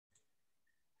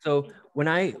So when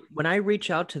I reach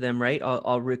out to them, right,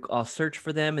 I'll search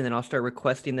for them and then I'll start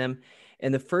requesting them.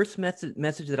 And the first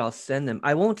message that I'll send them,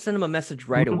 I won't send them a message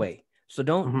right Mhm. away. So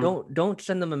don't Mhm. don't don't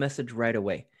send them a message right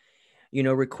away. You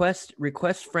know, request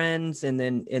friends, and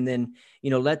then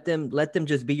let them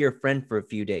just be your friend for a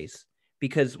few days.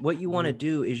 Because what you want to Mhm.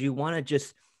 do is you want to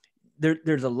just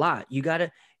there's a lot. You got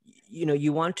to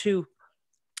you want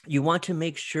to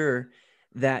make sure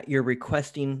that you're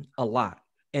requesting a lot,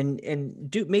 and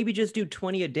do maybe just do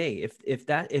 20 a day. If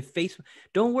Facebook,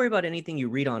 don't worry about anything you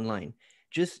read online.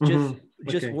 just just Mhm.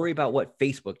 just Okay. worry about what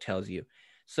Facebook tells you.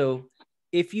 So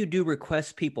if you do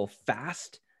request people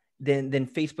fast, then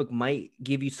Facebook might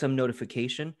give you some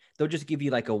notification. They'll just give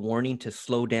you like a warning to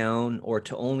slow down or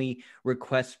to only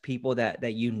request people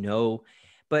that you know.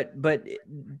 But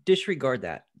disregard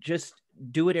that. Just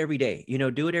do it every day.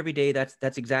 Do it every day.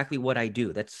 That's exactly what I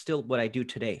do. That's still what I do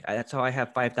today. That's how I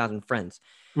have 5,000 friends.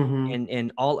 Mhm.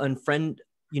 And I'll unfriend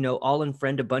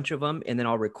a bunch of them, and then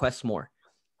I'll request more.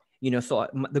 So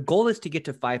the goal is to get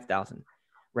to 5,000,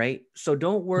 right? So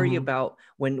don't worry Mhm. about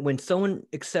when someone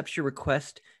accepts your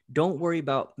request. Don't worry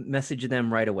about messaging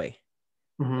them right away.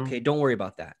 Mhm. Okay, don't worry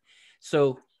about that.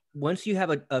 So once you have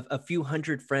a few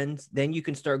hundred friends, then you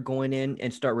can start going in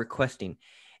and start requesting.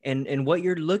 And what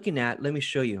you're looking at, let me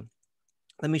show you.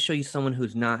 Let me show you someone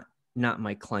who's not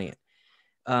my client.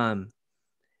 Um,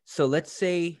 so let's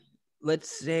say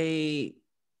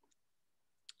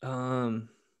um,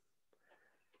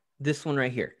 this one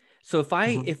right here. So if I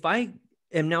Mhm. if I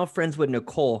am now friends with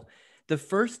Nicole, the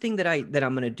first thing that I'm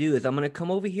gonna do is I'm gonna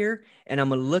come over here and I'm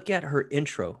gonna look at her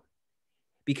intro,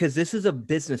 because this is a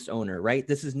business owner, right?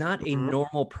 This is not a Mhm.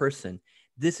 normal person.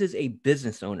 This is a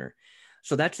business owner.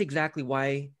 So that's exactly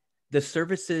why the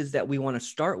services that we want to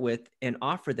start with and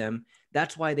offer them,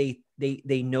 that's why they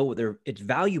know it's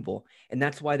valuable, and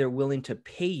that's why they're willing to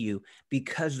pay you,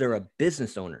 because they're a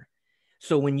business owner.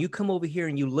 So when you come over here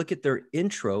and you look at their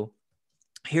intro,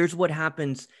 here's what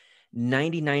happens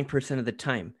 99% of the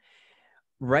time.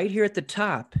 Right here at the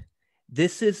top,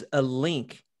 this is a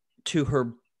link to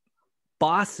her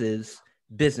boss's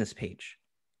business page.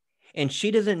 And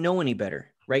she doesn't know any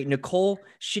better, right? Nicole,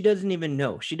 she doesn't even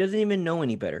know. She doesn't even know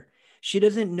any better. She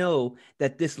doesn't know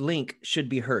that this link should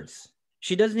be hers.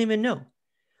 She doesn't even know.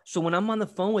 So when I'm on the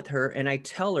phone with her and I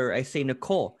tell her, I say,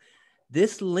 Nicole,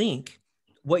 this link,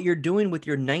 what you're doing with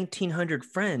your 1,900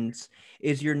 friends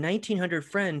is your 1,900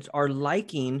 friends are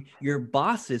liking your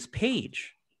boss's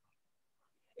page.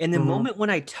 And the Mhm. moment when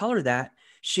I tell her that,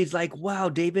 she's like, wow,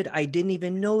 David, I didn't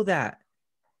even know that.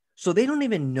 So they don't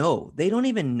even know. They don't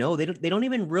even know. They don't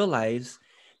even realize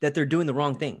that they're doing the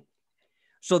wrong thing.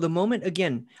 So the moment,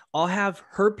 again, I'll have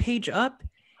her page up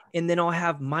and then I'll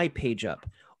have my page up,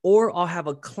 or I'll have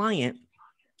a client,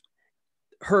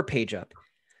 her page up.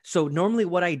 So normally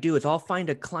what I do is I'll find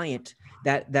a client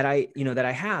that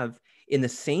I have in the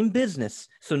same business.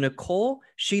 So Nicole,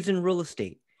 she's in real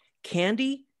estate.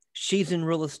 Candy, she's in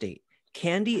real estate.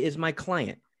 Candy is my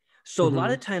client. So a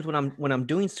lot of Mhm. times when I'm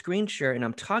doing screen share and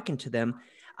I'm talking to them,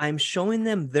 I'm showing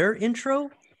them their intro,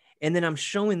 and then I'm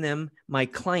showing them my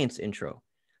client's intro.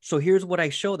 So here's what I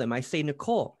show them. I say,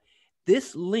 Nicole,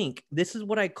 this link, this is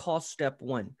what I call step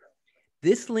one.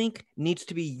 This link needs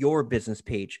to be your business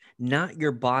page, not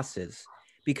your boss's,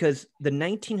 because the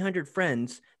 1,900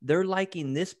 friends, they're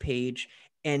liking this page,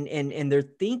 and they're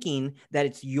thinking that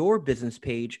it's your business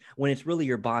page when it's really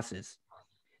your boss's.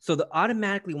 So the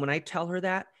automatically when I tell her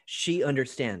that, she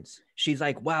understands. She's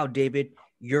like, "Wow, David,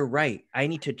 you're right. I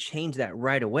need to change that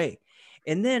right away."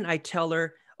 And then I tell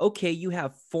her, "Okay, you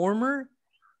have former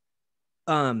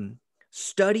um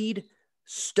studied,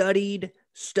 studied,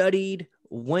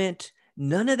 went.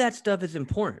 None of that stuff is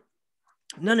important.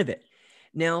 None of it.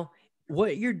 Now,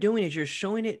 what you're doing is you're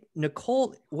showing it,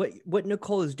 Nicole. What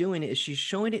Nicole is doing is she's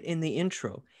showing it in the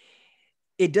intro.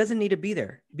 It doesn't need to be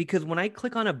there, because when I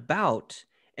click on about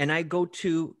and I go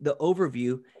to the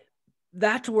overview,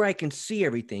 that's where I can see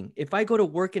everything. If I go to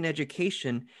work and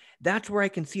education, that's where I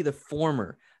can see the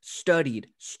former, studied.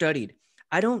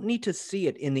 I don't need to see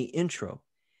it in the intro.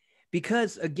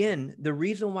 Because again, the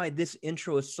reason why this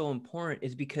intro is so important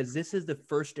is because this is the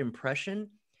first impression,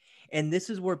 and this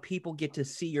is where people get to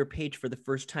see your page for the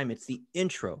first time. It's the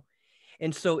intro.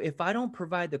 And so if I don't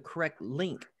provide the correct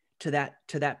link to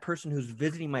that person who's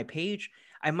visiting my page,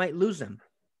 I might lose them.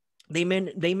 They may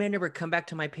never come back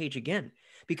to my page again,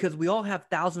 because we all have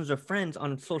thousands of friends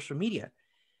on social media.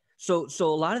 So a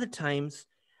lot of the times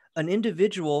an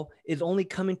individual is only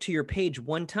coming to your page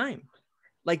one time.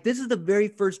 Like, this is the very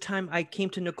first time I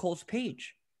came to Nicole's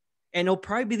page, and it'll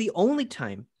probably be the only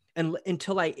time,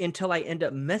 until I end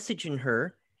up messaging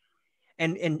her,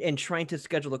 and trying to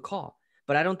schedule a call.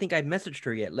 But I don't think I've messaged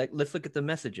her yet. Let's look at the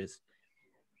messages.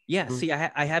 Yeah, see,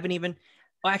 I haven't even,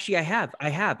 well, actually I have.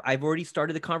 I've already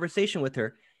started the conversation with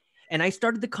her. And I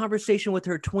started the conversation with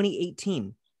her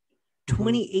 2018.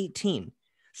 2018.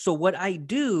 So what I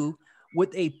do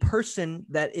with a person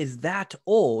that is that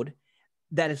old,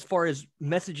 that as far as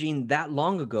messaging that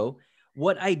long ago,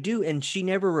 what I do, and she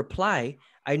never reply,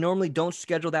 I normally don't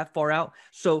schedule that far out.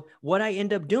 So what I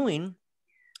end up doing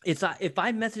is if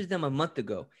I messaged them a month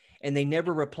ago and they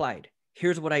never replied,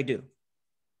 here's what I do.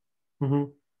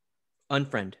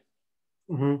 Unfriend.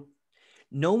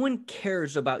 No one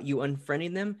cares about you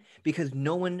unfriending them because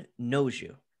no one knows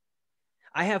you.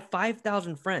 I have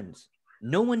 5,000 friends.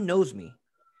 No one knows me.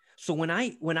 So when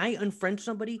I unfriend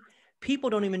somebody, people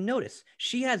don't even notice.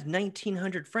 She has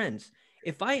 1,900 friends.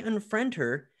 If I unfriend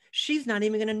her, she's not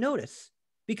even going to notice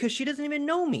because she doesn't even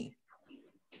know me.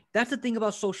 That's the thing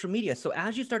about social media. So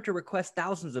as you start to request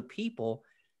thousands of people,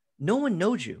 no one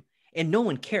knows you and no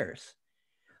one cares.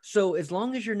 So as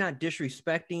long as you're not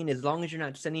disrespecting, as long as you're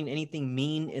not sending anything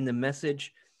mean in the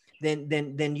message,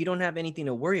 then you don't have anything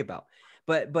to worry about.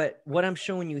 But what I'm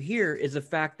showing you here is the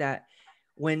fact that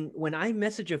when I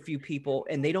message a few people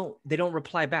and they don't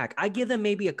reply back, I give them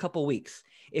maybe a couple weeks.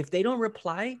 If they don't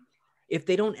reply, if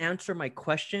they don't answer my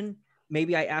question,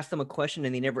 maybe I asked them a question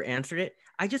and they never answered it,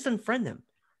 I just unfriend them.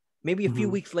 Maybe a few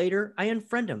weeks later, I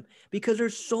unfriend them because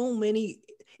there's so many.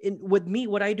 With me,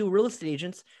 what I do, real estate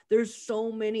agents, there's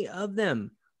so many of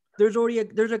them. There's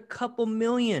a couple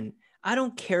million. I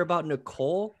don't care about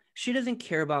Nicole. She doesn't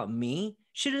care about me.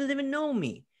 She doesn't even know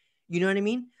me. You know what I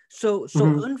mean? So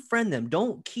unfriend them.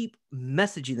 Don't keep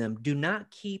messaging them. Do not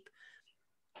keep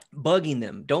bugging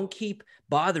them. Don't keep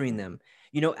bothering them.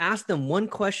 Ask them one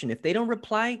question. If they don't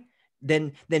reply,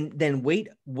 then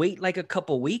wait like a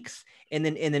couple weeks. And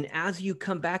then as you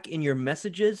come back in your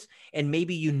messages and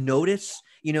maybe you notice,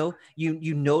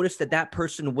 you notice that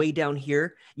person way down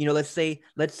here, let's say,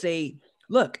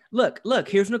 look,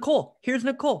 here's Nicole.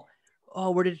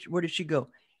 Oh, where did she go?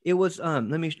 It was, let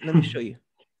me show you.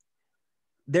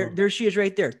 There she is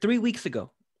right there. 3 weeks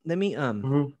ago. Let me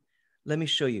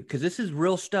show you, because this is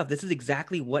real stuff. This is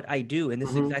exactly what I do. And this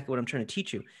is exactly what I'm trying to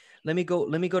teach you. Let me go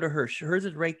to her. Hers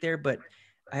is right there, but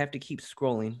I have to keep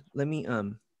scrolling. Let me,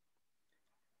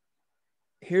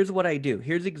 here's what I do.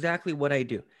 Here's exactly what I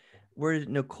do. Where is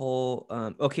Nicole?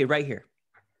 Okay, right here.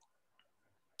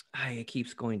 It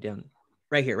keeps going down.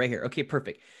 Right here. Okay,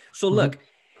 perfect. So look,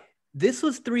 this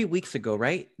was 3 weeks ago,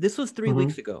 right? This was 3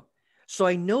 weeks ago. So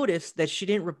I noticed that she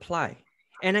didn't reply.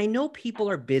 And I know people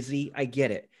are busy. I get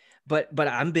it. But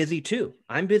I'm busy too.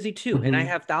 And I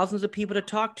have thousands of people to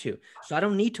talk to. So I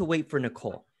don't need to wait for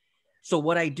Nicole. So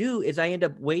what I do is I end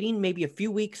up waiting maybe a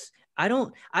few weeks. I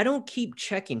don't keep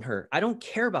checking her. I don't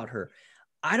care about her.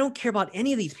 I don't care about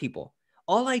any of these people.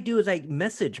 All I do is I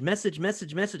message.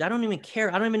 I don't even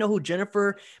care. I don't even know who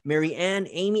Jennifer, Mary Ann,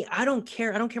 Amy. I don't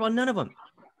care. I don't care about none of them.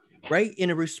 Right? In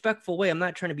a respectful way. I'm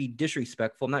not trying to be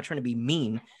disrespectful. I'm not trying to be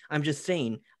mean. I'm just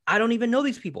saying, I don't even know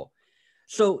these people.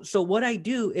 So what I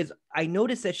do is I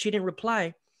noticed that she didn't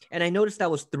reply, and I noticed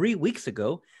that was 3 weeks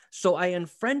ago. So I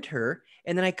unfriend her,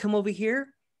 and then I come over here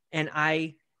and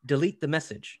I delete the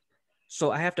message.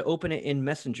 So I have to open it in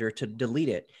Messenger to delete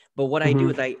it. But what I do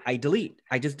is I delete.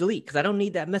 I just delete because I don't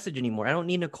need that message anymore. I don't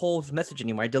need Nicole's message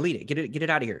anymore. I delete it. Get it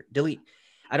out of here. Delete.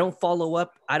 I don't follow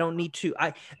up. I don't need to.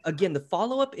 Again, the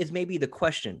follow up is maybe the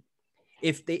question.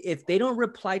 If they don't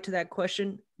reply to that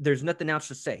question, there's nothing else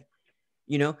to say.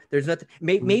 There's nothing.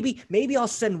 Maybe I'll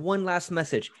send one last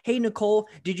message. Hey, Nicole,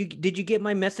 did you get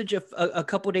my message a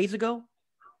couple days ago?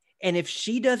 And if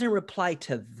she doesn't reply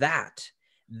to that,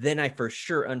 then I for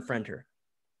sure unfriend her.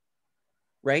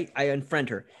 Right? I unfriend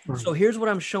her. So here's what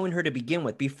I'm showing her to begin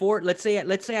with. Before, let's say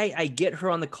I get her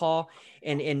on the call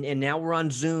and now we're on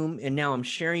Zoom and now I'm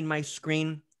sharing my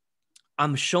screen.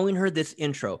 I'm showing her this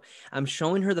intro. I'm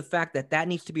showing her the fact that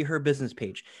needs to be her business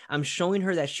page. I'm showing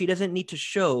her that she doesn't need to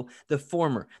show the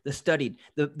former, the studied.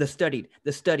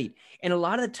 And a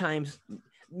lot of the times,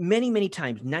 many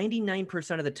times,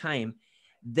 99% of the time,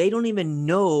 they don't even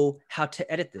know how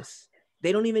to edit this.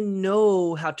 They don't even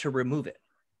know how to remove it.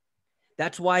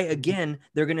 That's why, again,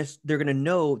 they're gonna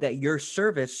know that your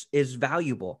service is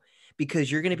valuable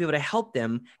because you're gonna be able to help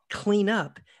them clean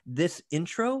up this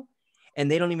intro. And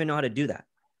they don't even know how to do that.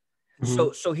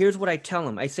 So here's what I tell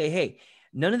them. I say, hey,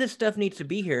 none of this stuff needs to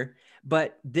be here,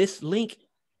 but this link,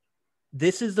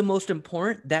 this is the most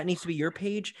important. That needs to be your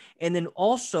page. And then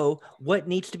also what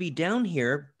needs to be down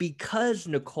here, because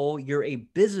Nicole, you're a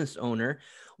business owner,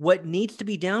 what needs to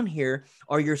be down here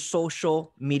are your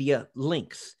social media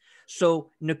links.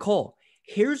 So Nicole,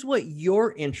 here's what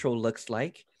your intro looks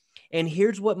like. And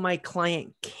here's what my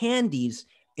client Candy's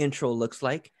intro looks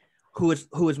like, who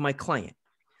is my client.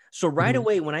 So right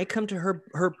away, when I come to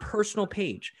her personal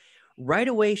page, right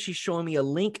away, she's showing me a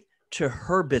link to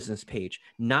her business page,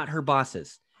 not her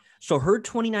boss's. So her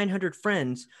 2,900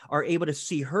 friends are able to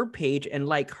see her page and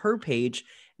like her page,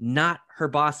 not her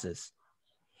boss's.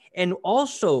 And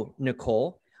also,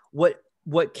 Nicole,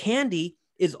 what Candy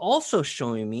is also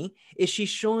showing me is she's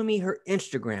showing me her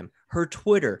Instagram, her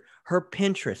Twitter, her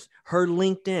Pinterest, her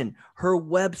LinkedIn, her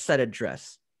website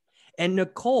address. And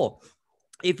Nicole,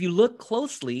 if you look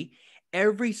closely,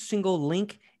 every single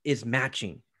link is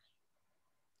matching.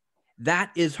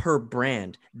 That is her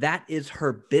brand. That is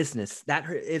her business. That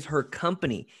is her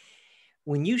company.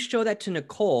 When you show that to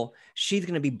Nicole, she's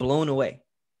going to be blown away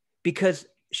because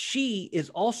she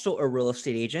is also a real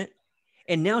estate agent.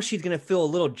 And now she's going to feel a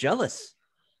little jealous.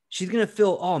 She's going to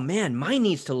feel, oh man, mine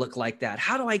needs to look like that.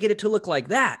 How do I get it to look like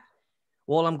that?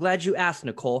 Well, I'm glad you asked,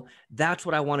 Nicole. That's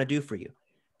what I want to do for you.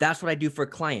 That's what I do for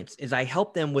clients is I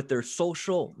help them with their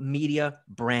social media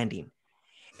branding.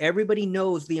 Everybody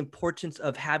knows the importance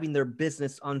of having their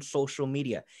business on social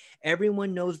media.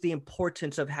 Everyone knows the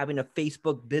importance of having a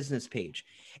Facebook business page.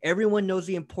 Everyone knows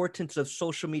the importance of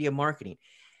social media marketing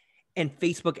and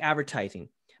Facebook advertising.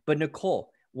 But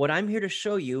Nicole, what I'm here to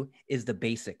show you is the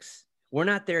basics. We're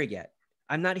not there yet.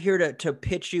 I'm not here to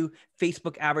pitch you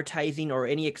Facebook advertising or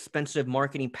any expensive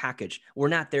marketing package. We're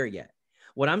not there yet.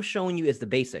 What I'm showing you is the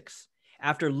basics.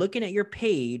 After looking at your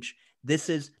page, this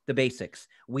is the basics.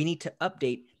 We need to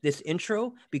update this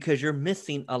intro because you're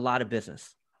missing a lot of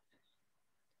business.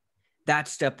 That's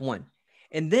step one.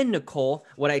 And then Nicole,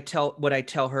 what I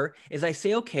tell her is I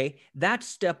say, okay, that's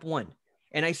step one.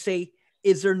 And I say,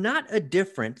 is there not a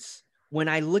difference when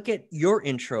I look at your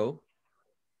intro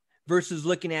versus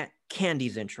looking at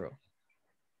Candy's intro?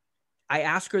 I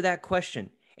ask her that question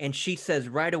and she says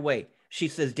right away, she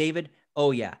says, David,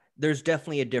 oh yeah, there's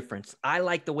definitely a difference. I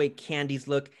like the way Candy's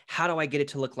look. How do I get it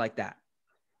to look like that?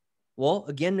 Well,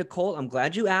 again, Nicole, I'm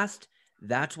glad you asked.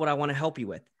 That's what I want to help you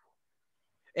with.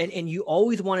 And you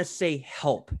always want to say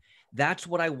help. That's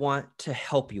what I want to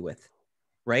help you with,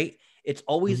 right? It's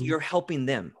always you're helping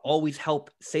them. Always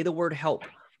help. Say the word help.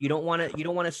 You don't want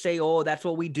to say, oh, that's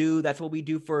what we do. That's what we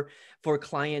do for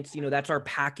clients. You know, that's our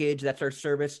package. That's our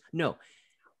service. No,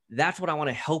 that's what I want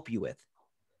to help you with,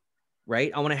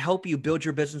 right? I want to help you build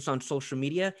your business on social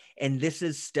media. And this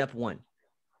is step one.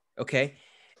 Okay.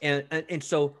 And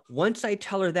so once I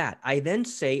tell her that, I then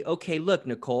say, okay, look,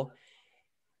 Nicole,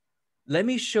 let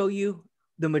me show you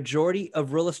the majority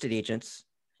of real estate agents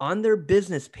on their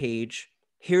business page.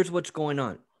 Here's what's going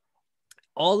on.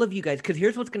 All of you guys, because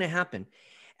here's what's going to happen.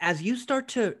 As you start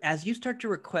to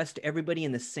request everybody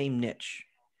in the same niche,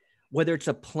 whether it's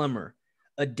a plumber,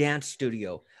 a dance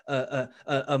studio,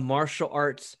 a martial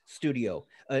arts studio,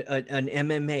 an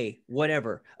MMA,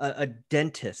 whatever, a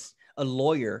dentist, a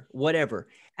lawyer, whatever.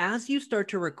 As you start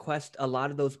to request a lot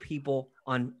of those people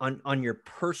on your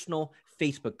personal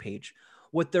Facebook page,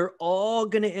 what they're all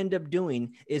going to end up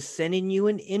doing is sending you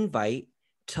an invite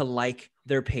to like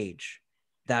their page.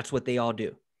 That's what they all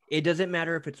do. It doesn't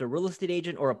matter if it's a real estate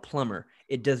agent or a plumber.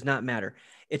 It does not matter.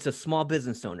 It's a small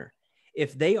business owner.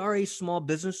 If they are a small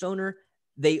business owner,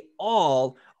 they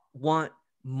all want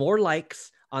more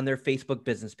likes on their Facebook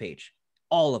business page.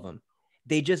 All of them.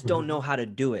 They just don't know how to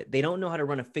do it. They don't know how to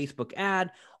run a Facebook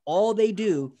ad. All they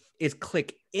do is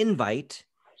click invite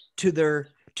to their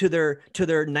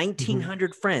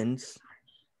 1,900 friends.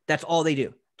 That's all they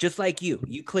do. Just like you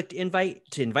clicked invite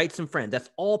to invite some friends. That's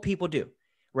all people do,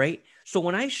 right? So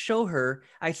when I show her,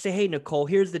 I say, hey, Nicole,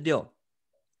 here's the deal.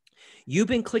 You've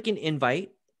been clicking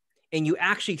invite and you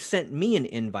actually sent me an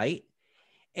invite.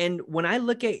 And when I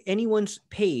look at anyone's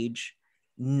page,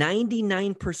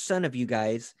 99% of you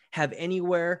guys have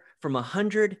anywhere from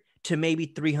 100 to maybe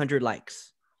 300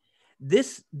 likes.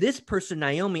 This person,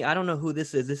 Naomi, I don't know who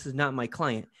this is. This is not my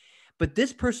client. But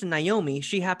this person, Naomi,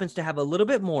 she happens to have a little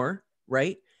bit more,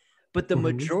 right? But the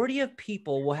majority of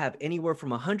people will have anywhere from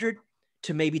 100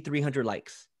 to maybe 300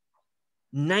 likes.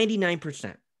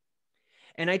 99%.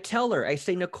 And I tell her, I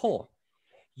say, Nicole,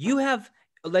 you have,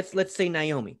 let's say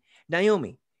Naomi,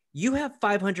 you have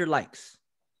 500 likes.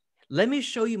 Let me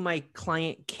show you my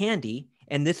client Candy.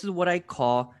 And this is what I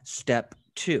call step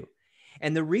 2.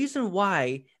 And the reason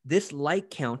why this like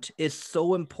count is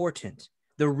so important,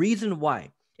 the reason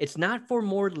why, it's not for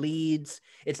more leads.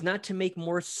 It's not to make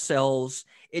more sales.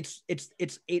 It's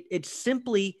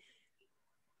simply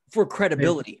for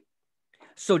credibility.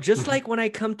 So just like when I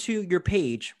come to your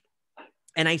page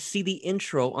and I see the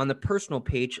intro on the personal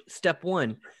page, step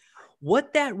 1,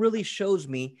 What that really shows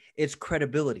me is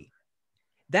credibility.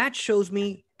 That shows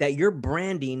me that your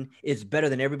branding is better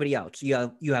than everybody else.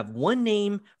 You have one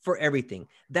name for everything.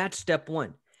 That's step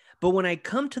one. But when I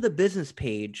come to the business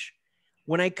page,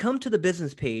 let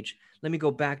me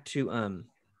go back to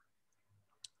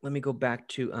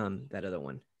that other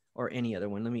one or any other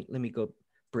one. Let me go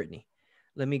Brittany.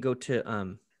 Let me go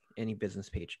to any business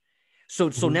page. So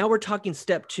now we're talking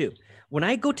step two. When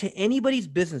I go to anybody's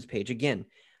business page, again,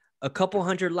 a couple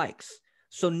hundred likes.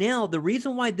 So now the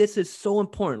reason why this is so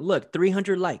important, look,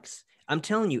 300 likes. I'm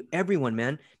telling you, everyone,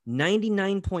 man,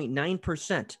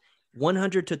 99.9%,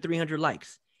 100 to 300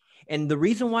 likes. And the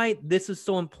reason why this is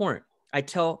so important, I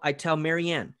tell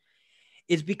Marianne,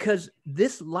 is because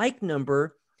this like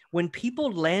number, when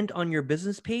people land on your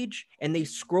business page and they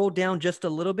scroll down just a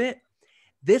little bit,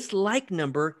 this like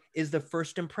number is the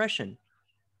first impression.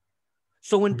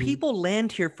 So when people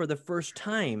land here for the first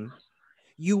time,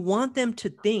 you want them to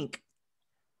think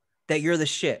that you're the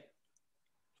shit.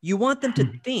 You want them to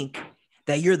think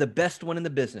that you're the best one in the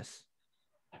business.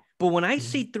 But when I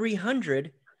see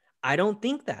 300, I don't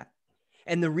think that.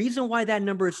 And the reason why that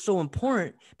number is so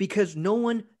important, because no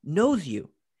one knows you.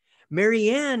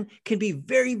 Marianne can be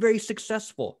very, very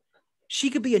successful. She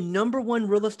could be a #1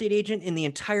 real estate agent in the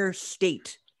entire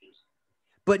state.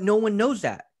 But no one knows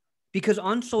that because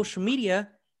on social media,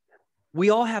 we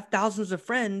all have thousands of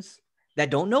friends that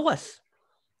don't know us.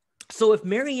 So if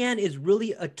Marianne is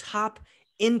really a top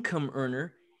income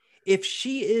earner, if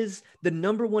she is the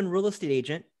 #1 real estate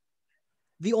agent,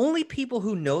 the only people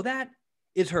who know that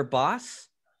is her boss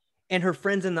and her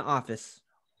friends in the office,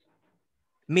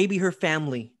 maybe her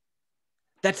family.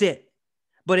 That's it.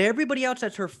 But everybody else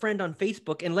that's her friend on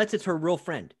Facebook, unless it's her real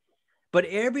friend. But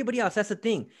everybody else, that's the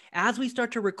thing. As we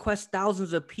start to request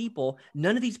thousands of people,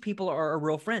 none of these people are our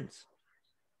real friends.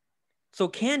 So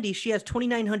Candy, she has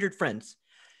 2,900 friends.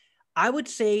 I would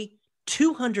say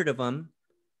 200 of them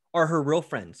are her real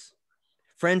friends.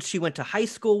 Friends she went to high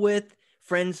school with,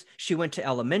 friends she went to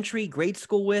elementary, grade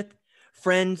school with,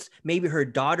 friends, maybe her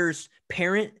daughter's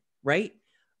parent, right?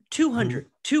 200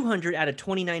 out of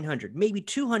 2,900, maybe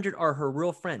 200 are her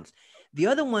real friends. The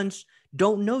other ones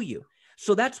don't know you.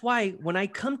 So that's why when I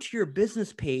come to your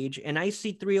business page and I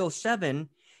see 307,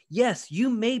 yes, you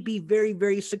may be very,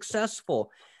 very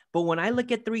successful. But when I look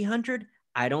at 300,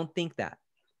 I don't think that.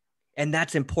 And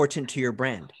that's important to your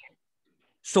brand.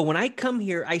 So when I come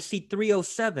here, I see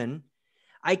 307,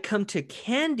 I come to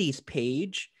Candy's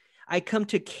page, I come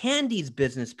to Candy's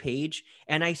business page,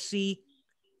 and I see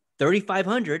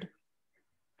 3,500.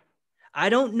 I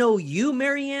don't know you,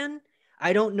 Marianne.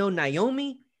 I don't know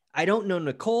Naomi. I don't know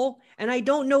Nicole, and I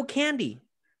don't know Candy.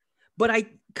 But I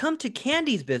come to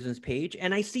Candy's business page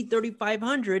and I see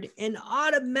 3,500, and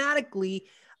automatically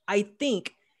I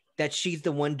think that she's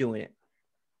the one doing it.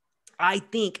 I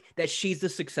think that she's the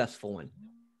successful one.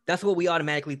 That's what we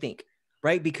automatically think,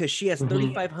 right? Because she has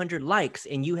 3,500 likes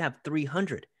and you have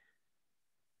 300.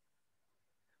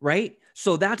 Right?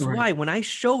 So that's why when I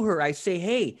show her, I say,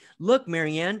 hey, look,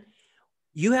 Marianne,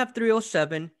 you have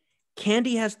 307.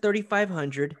 Candy has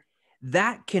 3,500.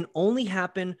 That can only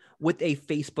happen with a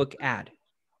Facebook ad.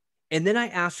 And then I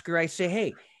ask her, I say,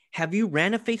 hey, have you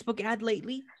ran a Facebook ad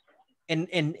lately? And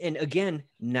again,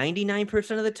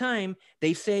 99% of the time,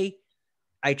 they say,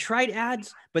 I tried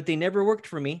ads, but they never worked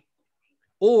for me.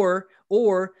 Or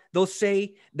they'll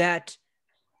say that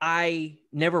I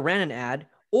never ran an ad,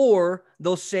 or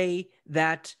they'll say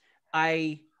that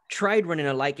I tried running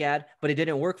a like ad, but it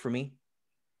didn't work for me.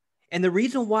 And the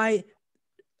reason why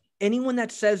anyone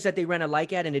that says that they ran a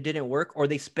like ad and it didn't work, or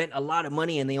they spent a lot of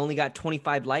money and they only got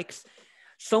 25 likes,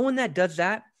 someone that does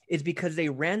that is because they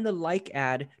ran the like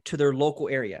ad to their local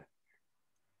area.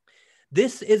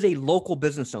 This is a local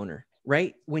business owner,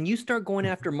 right? When you start going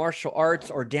after martial arts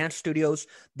or dance studios,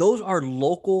 those are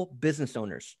local business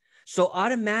owners. So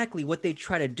automatically what they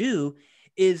try to do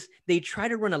is they try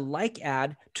to run a like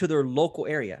ad to their local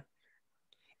area.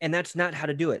 And that's not how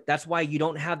to do it. That's why you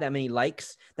don't have that many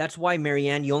likes. That's why,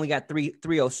 Marianne, you only got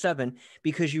 307,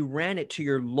 because you ran it to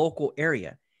your local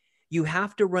area. You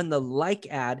have to run the like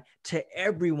ad to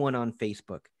everyone on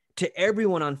Facebook,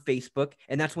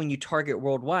 and that's when you target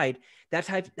worldwide. That's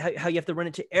how you have to run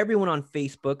it to everyone on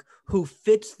Facebook who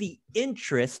fits the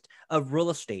interest of real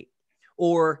estate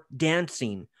or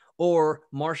dancing or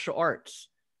martial arts.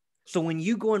 So when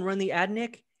you go and run the ad,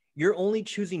 Nick, you're only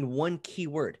choosing one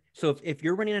keyword. So if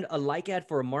you're running a like ad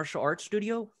for a martial arts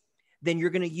studio, then you're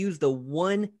going to use the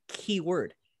one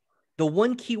keyword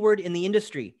in the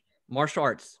industry, martial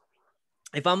arts.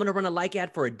 If I'm going to run a like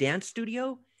ad for a dance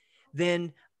studio,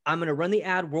 then I'm going to run the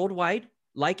ad worldwide,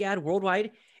 like ad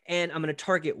worldwide, and I'm going to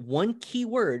target one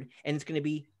keyword, and it's going to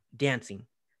be dancing.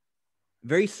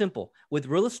 Very simple. With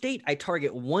real estate, I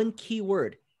target one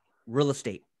keyword, real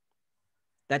estate.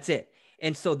 That's it.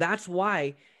 And so that's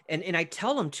why, and I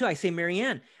tell them too, I say,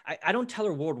 Marianne, I don't tell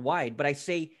her worldwide, but I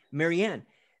say, Marianne,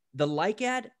 the like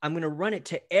ad, I'm going to run it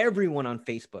to everyone on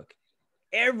Facebook.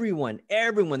 Everyone.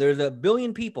 There's a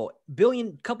billion people,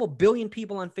 couple billion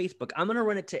people on Facebook. I'm going to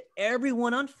run it to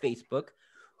everyone on Facebook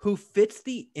who fits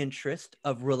the interest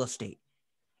of real estate.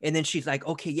 And then she's like,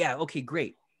 okay, yeah, okay,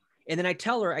 great. And then I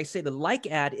tell her, I say, the like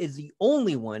ad is the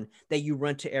only one that you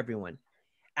run to everyone.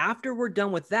 After we're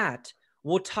done with that,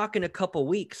 we'll talk in a couple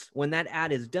weeks when that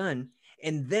ad is done.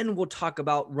 And then we'll talk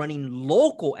about running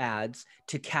local ads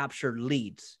to capture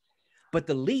leads. But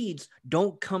the leads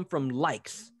don't come from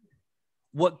likes.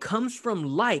 What comes from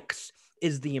likes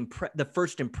is the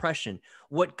first impression.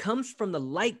 What comes from the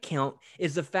like count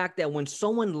is the fact that when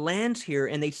someone lands here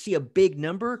and they see a big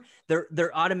number,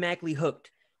 they're automatically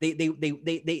hooked.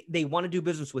 They want to do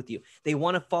business with you. They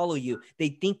want to follow you. They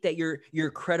think that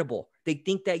you're credible. They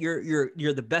think that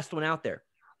you're the best one out there.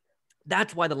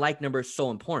 That's why the like number is so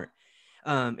important.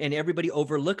 And everybody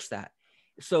overlooks that.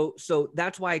 So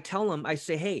that's why I tell them, I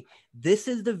say, hey, this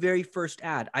is the very first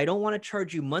ad. I don't want to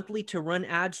charge you monthly to run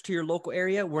ads to your local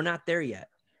area. We're not there yet.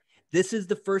 This is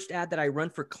the first ad that I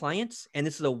run for clients, and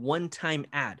this is a one-time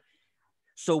ad.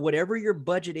 So whatever your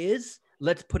budget is,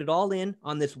 let's put it all in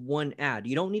on this one ad.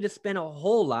 You don't need to spend a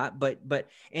whole lot, but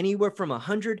anywhere from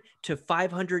 100 to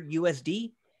 500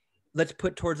 USD, let's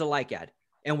put towards a like ad.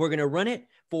 And we're going to run it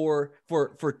for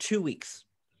 2 weeks.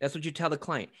 That's what you tell the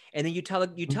client. And then you tell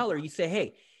her, you say,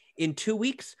 hey, in 2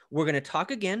 weeks, we're going to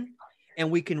talk again, and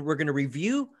we're going to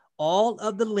review all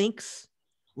of the links.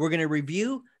 We're going to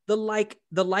review the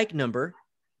like number.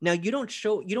 Now you don't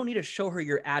need to show her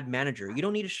your ad manager. You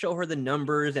don't need to show her the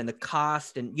numbers and the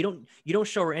cost, and you don't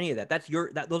show her any of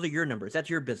that. Those are your numbers. That's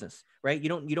your business, right? You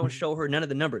don't show her none of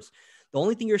the numbers. The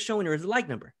only thing you're showing her is the like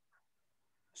number.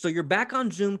 So you're back on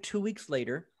Zoom 2 weeks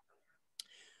later.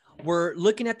 We're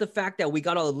looking at the fact that we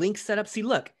got all the links set up. See,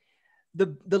 look,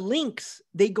 the links,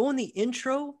 they go in the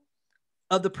intro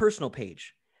of the personal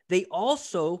page. They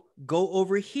also go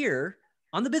over here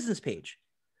on the business page.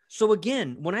 So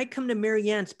again, when I come to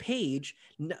Marianne's page,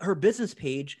 her business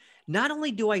page, not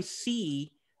only do I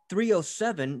see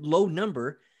 307, low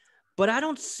number, but I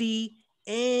don't see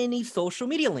any social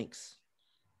media links.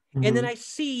 Mm-hmm. And then I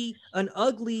see an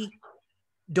ugly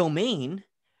domain,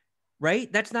 right?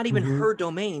 That's not even her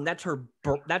domain. That's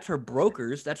her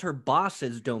broker's. That's her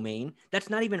boss's domain. That's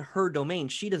not even her domain.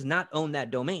 She does not own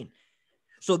that domain.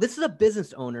 So this is a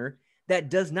business owner that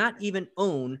does not even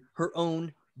own her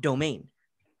own domain.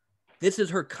 This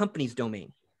is her company's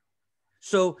domain.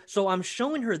 So I'm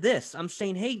showing her this. I'm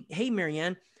saying, hey,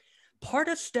 Marianne, part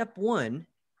of step one,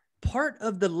 part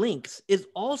of the links is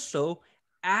also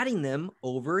adding them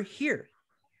over here.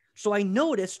 So I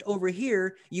noticed over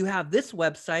here, you have this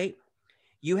website,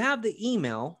 you have the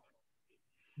email,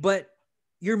 but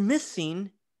you're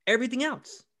missing everything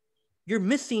else. You're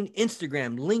missing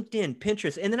Instagram, LinkedIn,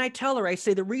 Pinterest. And then I tell her, I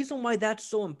say, the reason why that's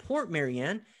so important,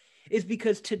 Marianne, is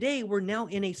because today we're now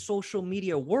in a social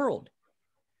media world.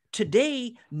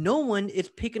 Today, no one is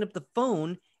picking up the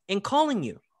phone and calling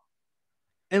you.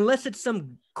 Unless it's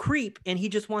some creep and he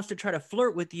just wants to try to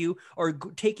flirt with you or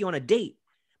take you on a date.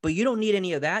 But you don't need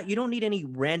any of that. You don't need any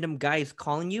random guys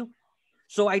calling you.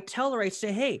 So I tell her, I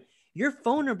say, hey, your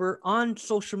phone number on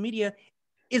social media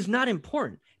is not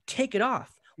important. Take it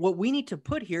off. What we need to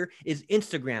put here is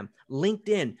Instagram,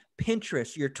 LinkedIn,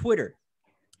 Pinterest, your Twitter.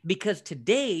 Because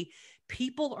today,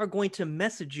 people are going to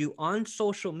message you on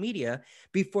social media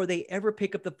before they ever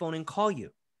pick up the phone and call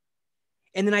you.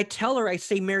 And then I tell her, I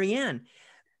say, Marianne,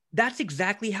 that's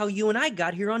exactly how you and I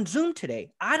got here on Zoom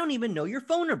today. I don't even know your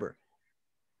phone number.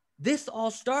 This all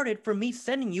started from me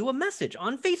sending you a message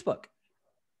on Facebook.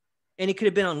 And it could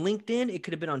have been on LinkedIn. It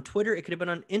could have been on Twitter. It could have been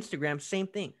on Instagram. Same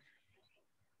thing.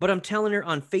 But I'm telling her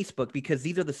on Facebook because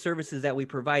these are the services that we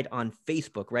provide on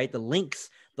Facebook, right? The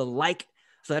links, the like.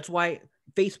 So that's why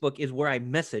Facebook is where I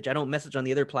message. I don't message on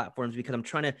the other platforms because I'm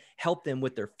trying to help them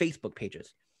with their Facebook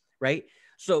pages, right?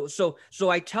 So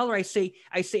I tell her, I say,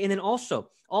 and then also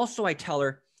I tell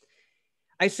her,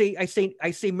 I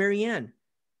say, Marianne,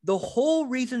 the whole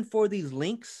reason for these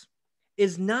links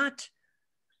is not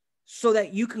so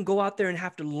that you can go out there and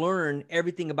have to learn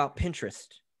everything about Pinterest.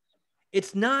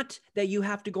 It's not that you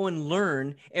have to go and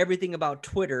learn everything about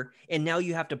Twitter and now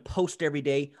you have to post every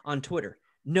day on Twitter.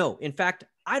 No, in fact,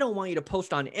 I don't want you to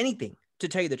post on anything, to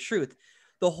tell you the truth.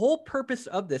 The whole purpose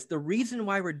of this, the reason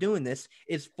why we're doing this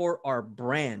is for our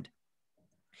brand.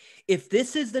 If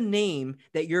this is the name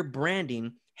that you're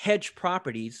branding, Hedge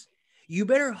Properties, you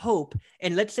better hope,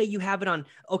 and let's say you have it on,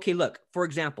 okay, look, for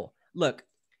example, look,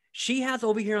 she has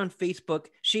over here on Facebook,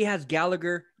 she has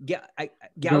Gallagher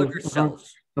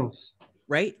sells,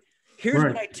 right? Here's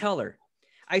what I tell her.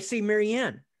 I say,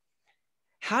 Marianne,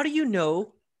 how do you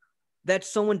know that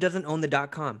someone doesn't own the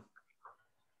 .com?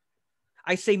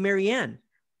 I say, Marianne,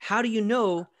 how do you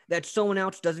know that someone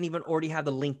else doesn't even already have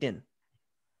the LinkedIn?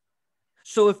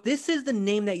 So if this is the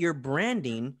name that you're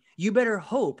branding, you better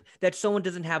hope that someone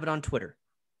doesn't have it on Twitter.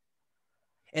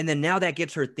 And then now that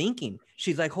gets her thinking.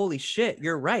 She's like, holy shit,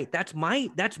 you're right. That's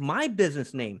my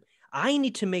business name. I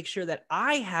need to make sure that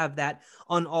I have that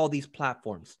on all these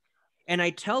platforms. And I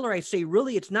tell her, I say,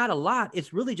 really, it's not a lot.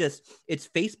 It's really just, it's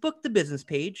Facebook, the business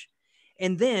page,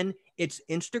 and then it's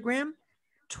Instagram,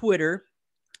 Twitter,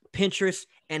 Pinterest,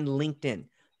 and LinkedIn.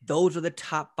 Those are the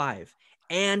top 5,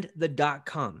 and the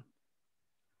 .com.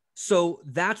 So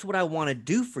that's what I want to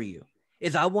do for you,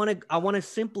 is I want to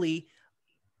simply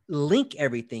link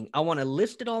everything. I want to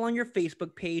list it all on your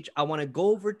Facebook page. I want to go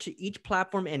over to each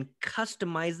platform and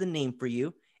customize the name for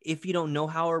you. If you don't know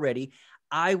how already,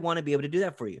 I want to be able to do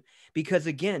that for you, because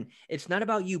again, it's not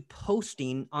about you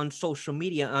posting on social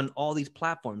media on all these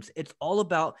platforms. It's all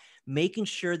about making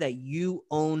sure that you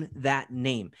own that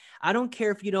name. I don't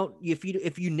care if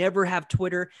you never have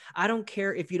Twitter. I don't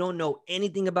care if you don't know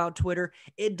anything about Twitter.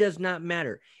 It does not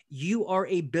matter. You are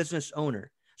a business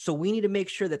owner. So we need to make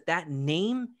sure that that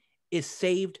name is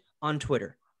saved on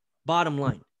Twitter. Bottom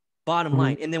line.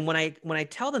 And then when I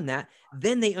tell them that,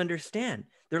 then they understand.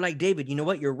 They're like, David, you know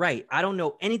what? You're right. I don't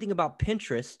know anything about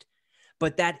Pinterest,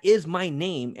 but that is my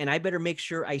name, and I better make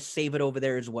sure I save it over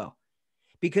there as well.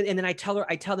 And then I tell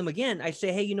them again, I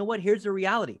say, hey, you know what? Here's the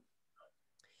reality.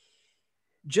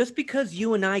 Just because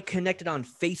you and I connected on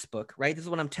Facebook, right? This is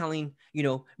what I'm telling,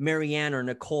 Marianne or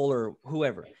Nicole or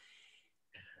whoever.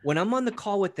 When I'm on the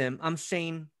call with them, I'm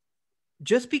saying,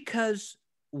 just because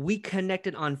we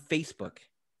connected on Facebook,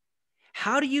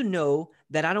 how do you know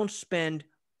that I don't spend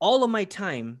all of my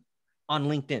time on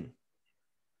LinkedIn?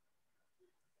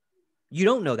 You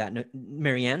don't know that,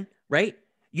 Marianne, right?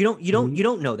 You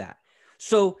don't know that.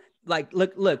 So like,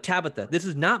 look, Tabitha, this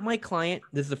is not my client.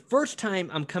 This is the first time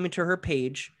I'm coming to her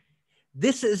page.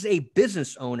 This is a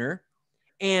business owner,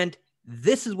 and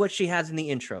this is what she has in the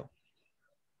intro.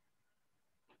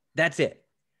 That's it.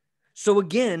 So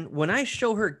again, when I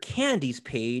show her Candy's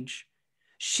page,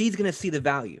 she's going to see the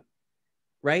value,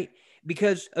 right?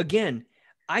 Because again,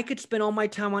 I could spend all my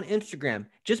time on Instagram.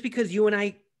 Just because you and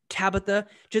I, Tabitha,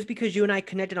 just because you and I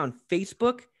connected on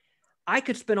Facebook, I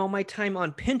could spend all my time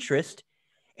on Pinterest.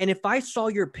 And if I saw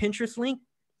your Pinterest link,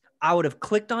 I would have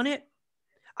clicked on it.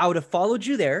 I would have followed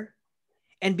you there.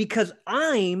 And because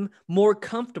I'm more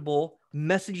comfortable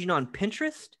messaging on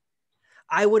Pinterest,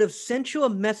 I would have sent you a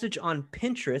message on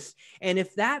Pinterest. And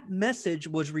if that message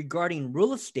was regarding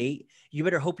real estate, you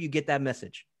better hope you get that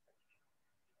message.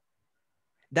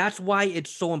 That's why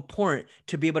it's so important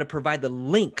to be able to provide the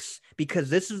links, because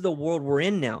this is the world we're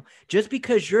in now. Just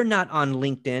because you're not on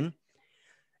LinkedIn,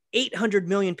 800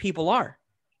 million people are.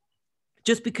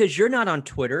 Just because you're not on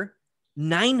Twitter,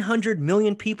 900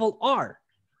 million people are.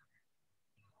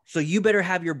 So you better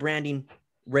have your branding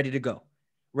ready to go,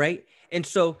 right? And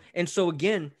so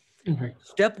again,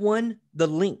 Step 1, the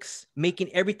links,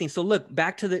 making everything. So look,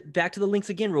 back to the links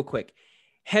again real quick.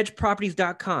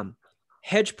 Hedgeproperties.com,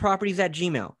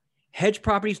 hedgeproperties@gmail,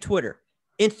 hedgeproperties Twitter,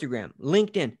 Instagram,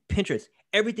 LinkedIn, Pinterest.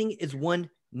 Everything is one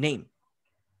name.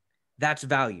 That's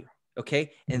value,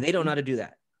 okay? And they don't know how to do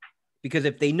that. Because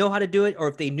if they know how to do it, or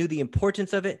if they knew the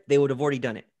importance of it, they would have already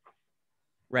done it.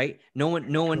 Right? No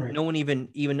one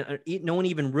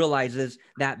even realizes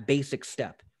that basic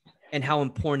step and how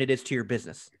important it is to your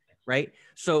business. Right?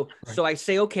 So I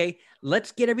say, okay,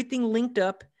 let's get everything linked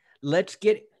up. Let's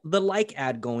get the like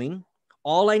ad going.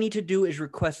 All I need to do is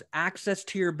request access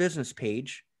to your business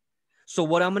page. So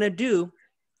what I'm going to do,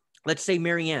 let's say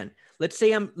Marianne, let's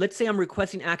say I'm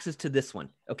requesting access to this one.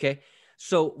 Okay.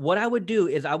 So what I would do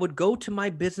is I would go to my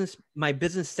business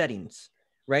settings,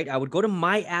 right? I would go to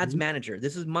my ads manager.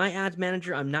 This is my ads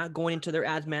manager. I'm not going into their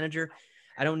ads manager.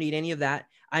 I don't need any of that.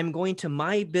 I'm going to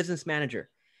my business manager.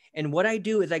 And what I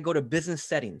do is I go to business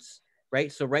settings,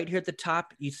 right? So right here at the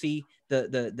top, you see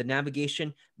the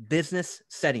navigation, business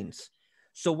settings.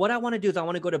 So what I want to do is I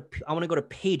want to go to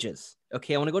pages.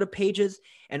 Okay. I want to go to pages,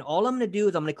 and all I'm going to do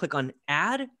is I'm going to click on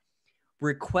add,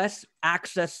 request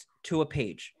access to a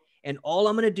page. And all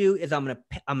I'm going to do is I'm going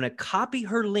to copy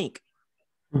her link.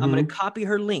 I'm going to copy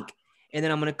her link, and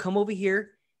then I'm going to come over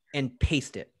here and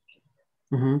paste it.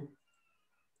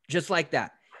 Just like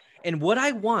that. And what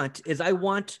I want is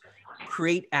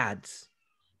create ads.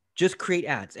 Just create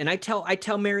ads. And I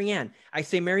tell Marianne, I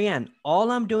say, Marianne,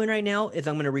 all I'm doing right now is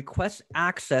I'm going to request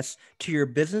access to your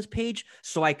business page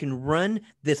so I can run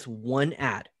this one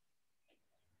ad.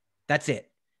 That's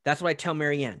it. That's what I tell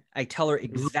Marianne. I tell her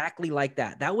exactly like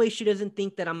that. That way she doesn't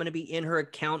think that I'm going to be in her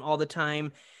account all the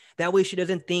time. That way she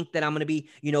doesn't think that I'm going to be,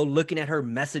 looking at her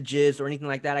messages or anything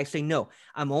like that. I say, no,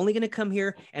 I'm only going to come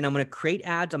here and I'm going to create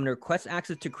ads. I'm going to request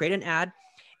access to create an ad.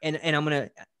 And I'm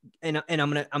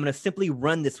gonna simply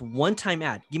run this one-time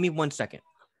ad. Give me 1 second.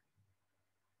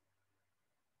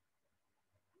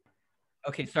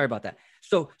 Okay, sorry about that.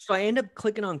 So I end up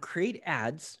clicking on create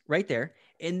ads right there,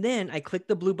 and then I click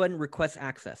the blue button, request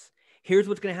access. Here's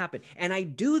what's gonna happen. And I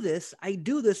do this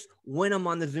when I'm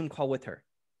on the Zoom call with her.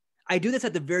 I do this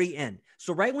at the very end.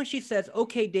 So right when she says,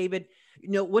 okay, David,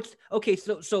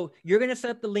 so you're gonna set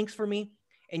up the links for me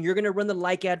and you're gonna run the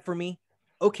like ad for me.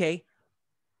 Okay.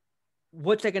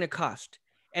 What's that going to cost?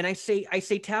 And I say,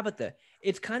 Tabitha,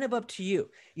 it's kind of up to you.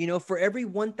 For every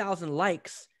 1,000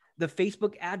 likes, the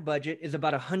Facebook ad budget is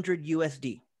about 100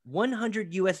 USD,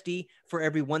 100 USD for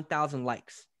every 1,000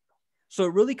 likes. So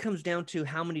it really comes down to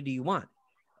how many do you want?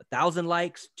 1,000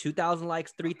 likes, 2,000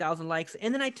 likes, 3,000 likes.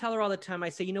 And then I tell her all the time, I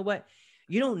say, you know what?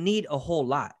 You don't need a whole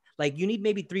lot. Like you need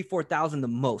maybe 3,000, 4,000 the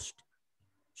most.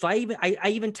 So I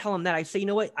even tell them that. I say, you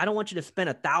know what? I don't want you to spend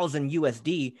 1,000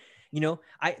 USD.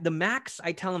 The max,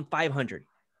 I tell them 500.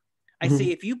 I say,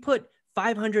 if you put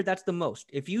 500, that's the most.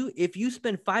 If you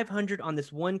spend 500 on this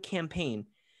one campaign,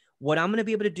 what I'm going to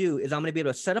be able to do is I'm going to be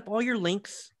able to set up all your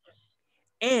links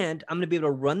and I'm going to be able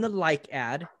to run the like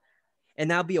ad, and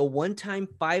that'll be a one-time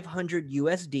 500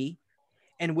 USD.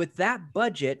 And with that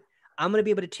budget, I'm going to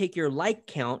be able to take your like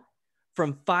count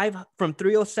from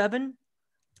 307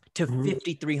 to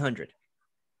 5,300.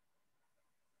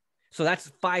 So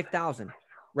that's 5,000,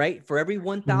 right? For every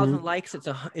 1,000 likes,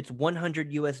 it's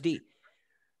 100 USD.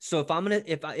 So if I'm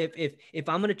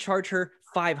gonna charge her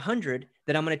 500,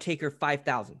 then I'm gonna take her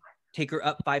 5,000, take her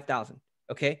up 5,000.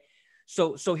 Okay.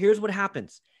 So here's what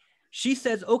happens. She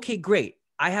says, okay, great.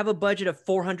 I have a budget of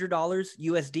 $400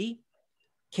 USD.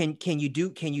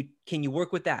 Can you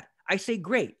work with that? I say,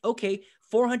 great. Okay.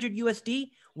 400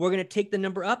 USD. We're going to take the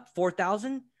number up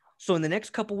 4,000. So in the next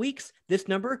couple weeks, this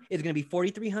number is going to be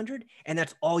 4,300, and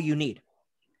that's all you need.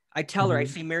 I tell her, I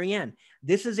say, Marianne,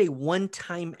 this is a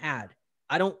one-time ad.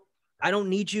 I don't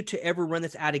need you to ever run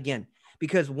this ad again,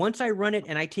 because once I run it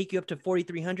and I take you up to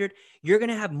 4,300, you're going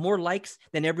to have more likes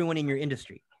than everyone in your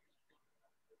industry.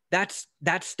 That's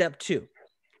step 2.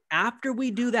 After we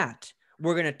do that,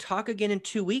 we're going to talk again in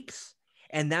 2 weeks.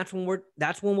 And that's when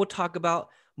we'll talk about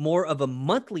more of a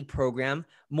monthly program,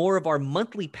 more of our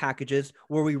monthly packages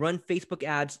where we run Facebook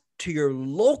ads to your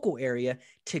local area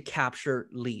to capture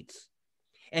leads.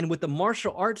 And with the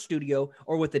martial arts studio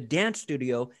or with the dance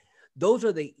studio, those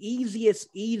are the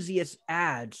easiest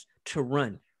ads to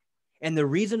run. And the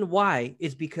reason why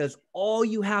is because all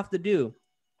you have to do,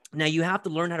 now you have to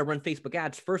learn how to run Facebook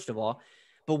ads, first of all.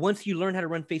 But once you learn how to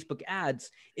run Facebook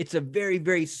ads, it's a very,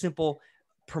 very simple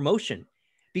promotion.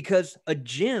 Because a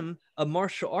gym, a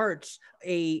martial arts,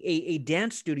 a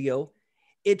dance studio,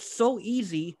 it's so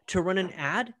easy to run an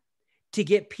ad to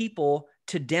get people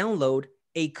to download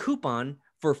a coupon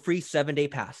for a free 7-day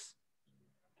pass.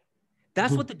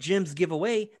 That's what the gyms give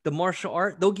away. The martial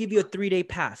art, they'll give you a 3-day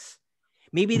pass.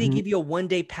 Maybe they give you a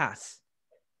 1-day pass.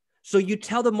 So you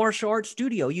tell the martial arts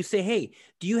studio, you say, hey,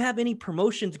 do you have any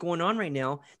promotions going on right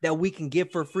now that we can give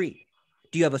for free?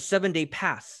 Do you have a 7-day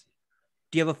pass?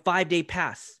 Do you have a 5-day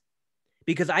pass?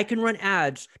 Because I can run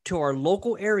ads to our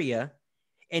local area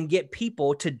and get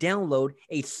people to download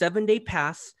a 7-day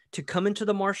pass to come into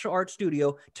the martial arts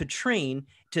studio to train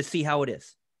to see how it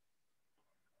is.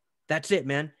 That's it,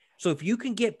 man. So if you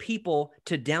can get people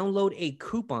to download a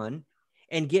coupon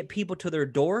and get people to their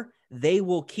door, they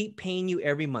will keep paying you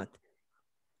every month.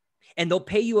 And they'll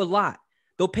pay you a lot.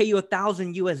 They'll pay you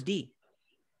 1,000 USD.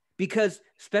 Because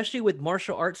especially with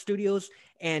martial arts studios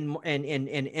and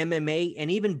MMA and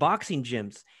even boxing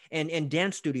gyms and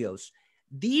dance studios,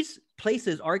 these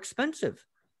places are expensive.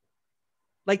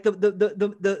 Like the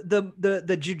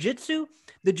jujitsu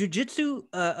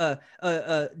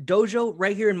dojo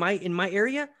right here in my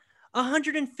area,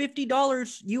 $150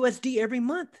 USD every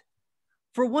month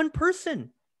for one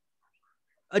person.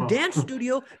 The dance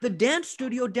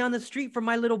studio down the street from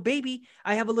my little baby.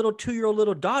 I have a little 2-year-old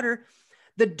little daughter.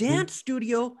 The dance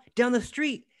studio down the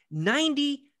street,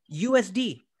 $90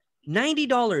 USD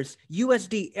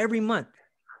every month.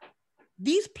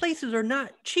 These places are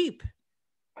not cheap.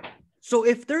 So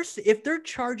if they're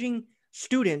charging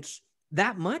students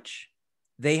that much,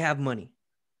 they have money.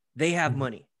 They have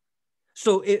money.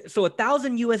 So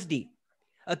 1,000 USD.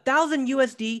 $1,000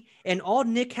 USD, and all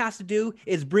Nick has to do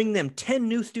is bring them 10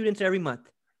 new students every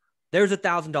month. There's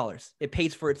 $1,000. It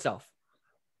pays for itself.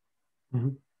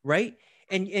 Right?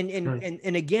 And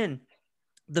again,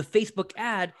 the Facebook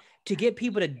ad to get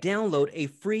people to download a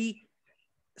free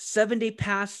 7-day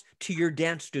pass to your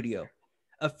dance studio,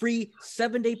 a free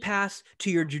 7-day pass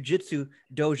to your jujitsu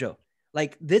dojo.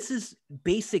 Like, this is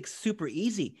basic, super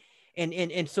easy.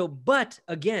 And so, but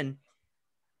again,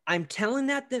 I'm telling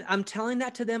that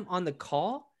to them on the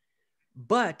call,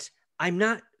 but I'm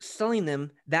not selling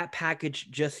them that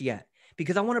package just yet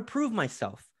because I want to prove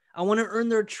myself. I want to earn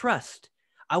their trust.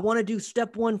 I want to do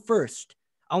step 1 first.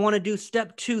 I want to do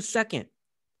step 2 second,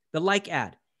 the like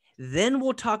ad. Then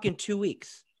we'll talk in 2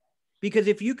 weeks. Because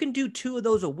if you can do 2 of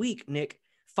those a week, Nick,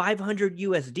 500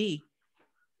 USD,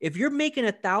 if you're making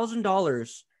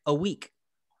 $1,000 a week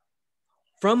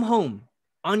from home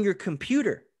on your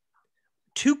computer,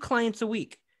 2 clients a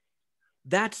week,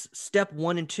 that's step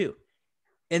 1 and 2.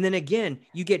 And then again,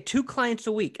 you get 2 clients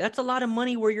a week. That's a lot of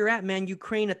money where you're at, man.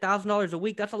 Ukraine, $1,000 a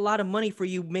week. That's a lot of money for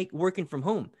you working from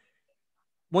home.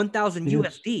 1,000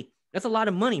 USD. That's a lot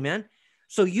of money, man.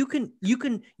 So you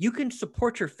can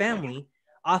support your family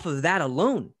off of that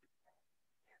alone.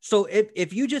 So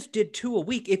if you just did 2 a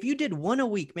week, if you did 1 a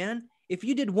week, man, if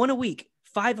you did 1 a week,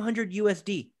 500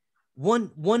 USD,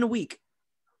 one a week,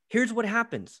 here's what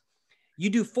happens. You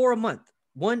do 4 a month,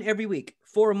 1 every week,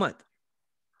 4 a month.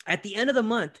 At the end of the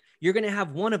month, you're going to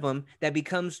have one of them that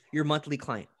becomes your monthly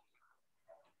client.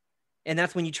 And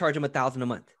that's when you charge them $1,000 a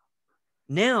month.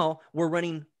 Now we're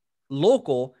running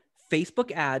local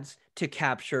Facebook ads to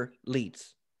capture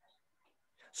leads.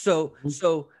 So what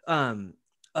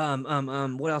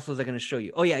else was I going to show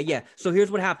you? Oh yeah. So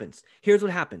here's what happens.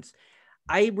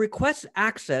 I request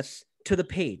access to the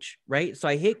page, right? So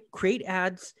I hit create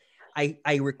ads. I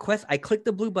click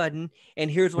the blue button, and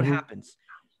here's what happens.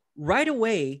 Right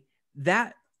away,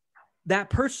 that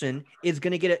person is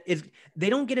going to get they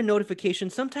don't get a notification.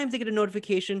 Sometimes they get a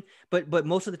notification, but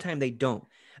most of the time they don't.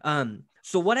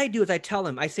 So what I do is I tell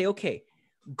them, I say, okay,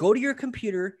 go to your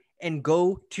computer and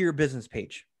go to your business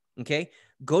page. Okay.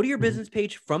 Go to your business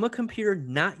page from a computer,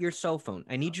 not your cell phone.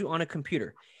 I need you on a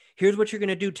computer. Here's what you're going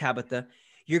to do, Tabitha.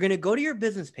 You're going to go to your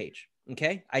business page.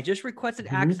 Okay. I just requested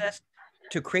access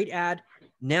to create ad.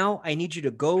 Now I need you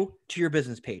to go to your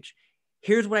business page.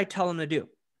 Here's what I tell them to do.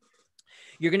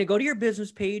 You're going to go to your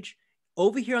business page.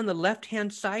 Over here on the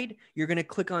left-hand side, you're going to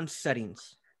click on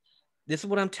settings. This is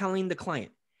what I'm telling the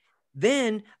client.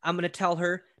 Then I'm going to tell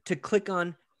her to click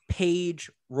on page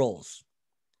roles.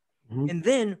 And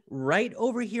then right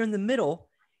over here in the middle,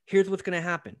 here's what's going to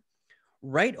happen.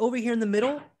 Right over here in the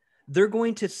middle, they're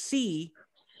going to see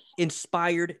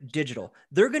Inspired Digital.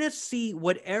 They're going to see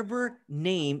whatever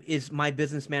name is my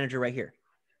business manager right here.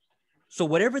 So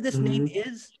whatever this name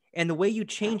is, and the way you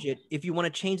change it, if you want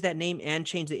to change that name and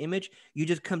change the image, you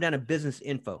just come down to business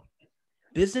info.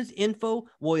 Business info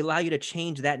will allow you to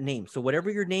change that name. So whatever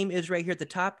your name is right here at the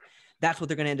top, that's what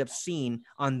they're going to end up seeing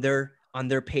on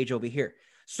their page over here.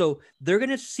 So they're going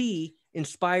to see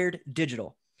Inspired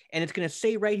Digital, and it's going to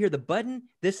say right here, the button,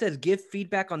 this says give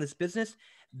feedback on this business.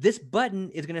 This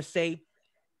button is going to say,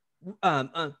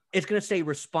 it's going to say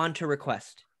respond to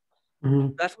request.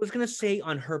 That's what it's going to say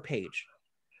on her page.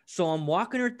 So I'm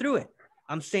walking her through it.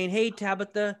 I'm saying, hey,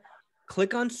 Tabitha,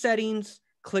 click on settings,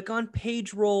 click on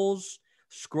page roles,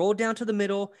 scroll down to the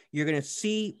middle. You're going to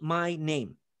see my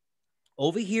name.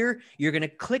 Over here, you're going to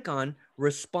click on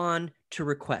respond to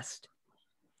request.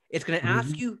 It's going to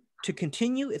ask you to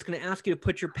continue. It's going to ask you to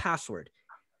put your password.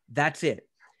 That's it.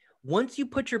 Once you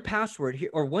put your password here,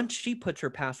 or once she puts her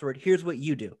password, here's what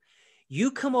you do.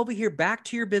 You come over here back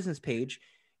to your business page,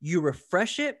 you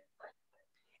refresh it,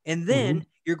 and then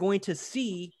you're going to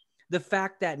see the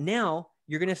fact that now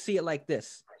you're going to see it like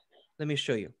this. Let me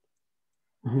show you.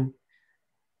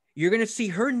 You're going to see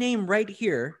her name right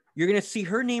here. You're going to see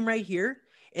her name right here.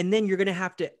 And then you're going to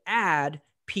have to add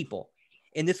people.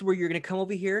 And this is where you're going to come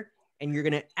over here and you're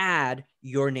going to add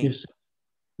your name.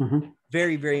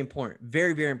 Very, very important.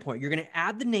 Very, very important. You're going to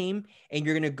add the name and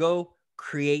you're going to go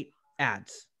create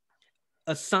ads.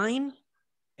 Assign.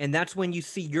 And that's when you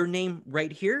see your name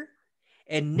right here.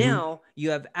 And now you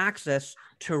have access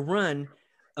to run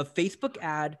a Facebook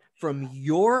ad from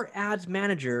your ads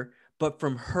manager, but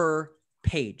from her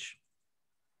page.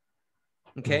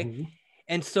 Okay.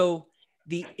 And so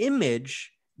the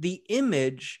image,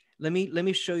 let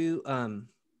me show you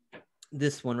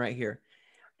this one right here.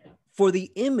 For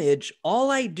the image,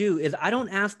 all I do is I don't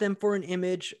ask them for an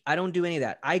image. I don't do any of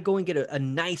that. I go and get a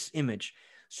nice image.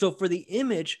 So for the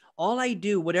image, all I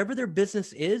do, whatever their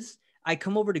business is, I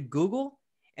come over to Google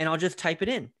and I'll just type it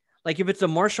in. Like if it's a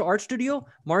martial arts studio,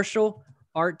 martial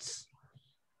arts,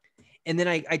 and then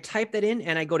I type that in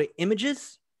and I go to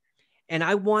images and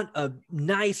I want a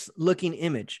nice looking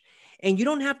image. And you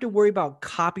don't have to worry about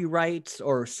copyrights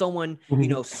or someone,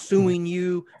 suing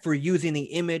you for using the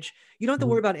image. You don't have to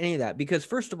worry about any of that because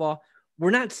first of all,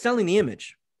 we're not selling the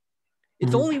image.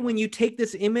 It's only when you take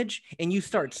this image and you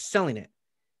start selling it,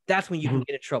 that's when you can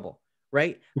get in trouble,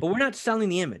 right? But we're not selling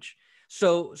the image.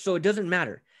 So it doesn't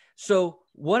matter. So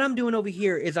what I'm doing over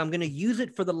here is I'm going to use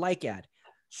it for the like ad.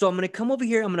 So I'm going to come over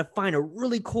here. I'm going to find a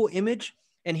really cool image.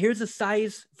 And here's the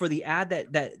size for the ad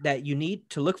that you need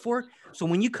to look for. So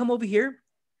when you come over here,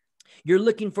 you're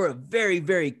looking for a very,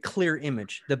 very clear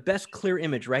image, the best clear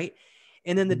image, right?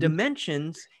 And then the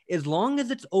dimensions, as long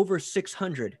as it's over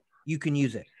 600, you can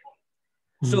use it.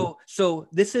 So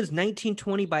this is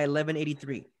 1920 by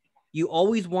 1183. You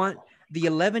always want the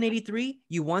 1183,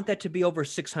 you want that to be over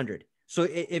 600. So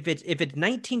if it's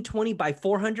 1920 by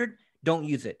 400, don't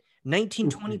use it.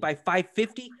 1920 by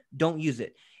 550, don't use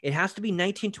it. It has to be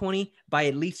 1920 by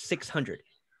at least 600.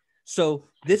 So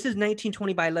this is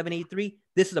 1920 by 1183.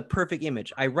 This is a perfect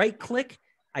image. I right click,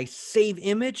 I save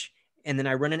image, and then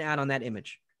I run an ad on that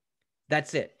image.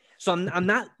 That's it. So I'm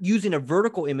not using a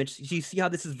vertical image. So you see how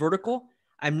this is vertical?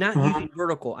 I'm not using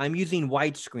vertical. I'm using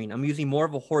widescreen. I'm using more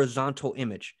of a horizontal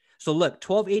image. So look,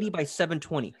 1280 by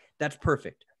 720. That's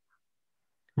perfect.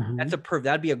 That's a perfect.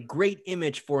 That'd be a great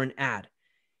image for an ad.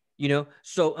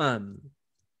 So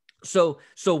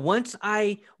once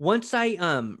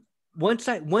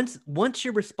she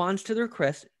responds to the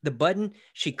request, the button,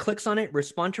 she clicks on it,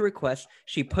 respond to request,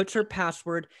 she puts her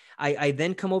password. I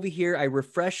then come over here, I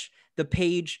refresh the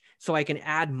page so I can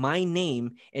add my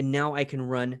name, and now I can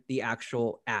run the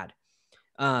actual ad.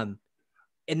 And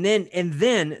then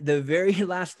the very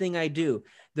last thing I do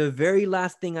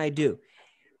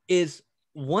is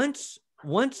once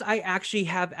I actually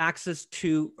have access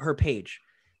to her page,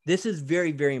 this is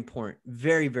very, very important,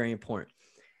 very, very important.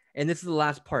 And this is the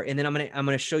last part. And then I'm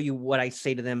gonna show you what I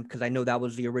say to them because I know that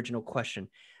was the original question,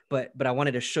 but I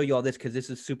wanted to show you all this because this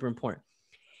is super important.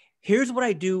 Here's what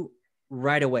I do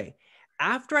right away.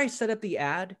 After I set up the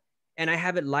ad and I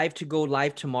have it live to go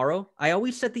live tomorrow, I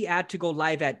always set the ad to go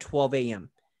live at 12 a.m.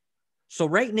 So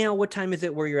right now, what time is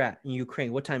it where you're at in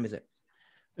Ukraine? What time is it?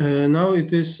 Now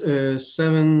it is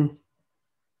 7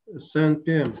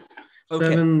 p.m.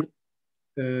 Okay.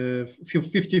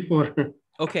 7:54.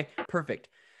 Okay, perfect.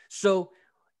 So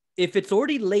if it's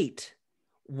already late,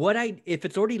 if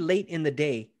it's already late in the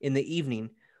day, in the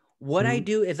evening, what I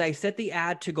do is I set the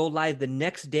ad to go live the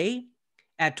next day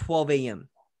at 12 a.m.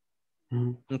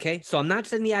 Okay, so I'm not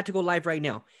setting the ad to go live right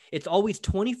now. It's always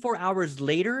 24 hours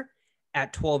later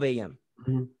at 12 a.m.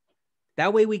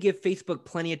 That way we give Facebook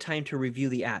plenty of time to review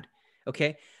the ad.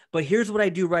 Okay, but here's what I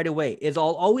do right away is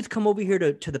I'll always come over here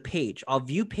to the page. I'll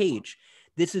view page.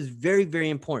 This is very, very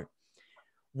important.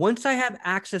 Once I have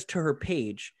access to her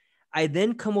page, I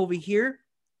then come over here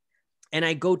and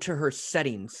I go to her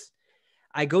settings.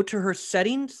 And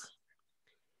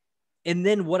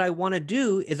then what I want to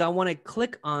do is I want to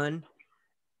click on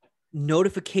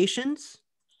notifications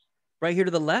right here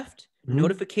to the left,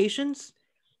 notifications.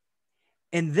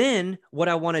 And then what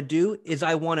I want to do is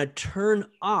I want to turn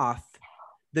off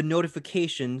the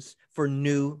notifications for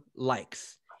new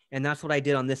likes. And that's what I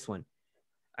did on this one.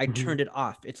 I turned it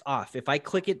off. It's off. If I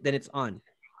click it, then it's on.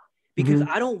 Because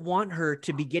I don't want her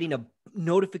to be getting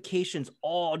notifications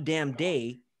all damn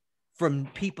day from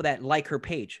people that like her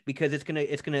page, because it's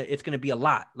gonna be a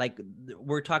lot. Like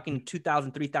we're talking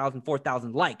 2,000, 3,000,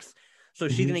 4,000 likes. So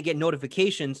she's gonna get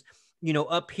notifications.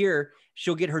 Up here,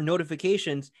 she'll get her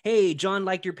notifications. Hey, John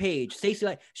liked your page.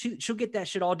 Stacey she'll get that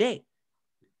shit all day.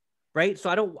 Right?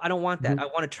 So I don't want that. I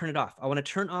want to turn it off. I want to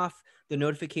turn off the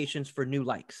notifications for new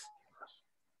likes.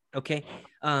 Okay.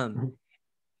 And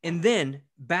then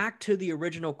back to the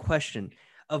original question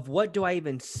of what do I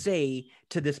even say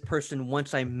to this person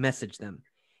once I message them?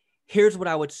 Here's what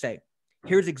I would say.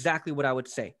 Here's exactly what I would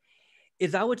say.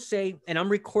 Is I would say, and I'm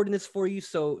recording this for you,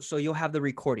 so you'll have the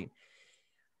recording.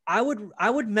 I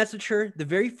would message her the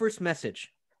very first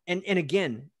message. And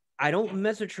again, I don't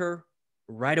message her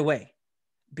right away,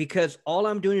 because all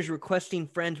I'm doing is requesting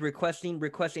friends, requesting,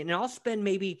 and I'll spend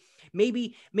maybe,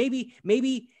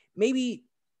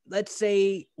 let's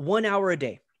say 1 hour a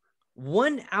day,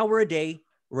 1 hour a day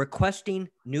requesting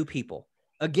new people.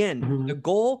 Again, the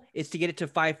goal is to get it to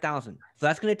 5,000. So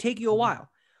that's going to take you a while.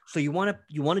 So you want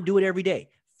to do it every day.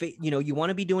 You want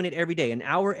to be doing it every day, an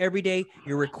hour every day.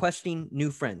 You're requesting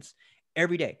new friends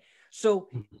every day. So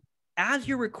as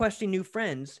you're requesting new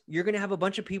friends, you're going to have a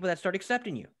bunch of people that start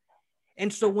accepting you.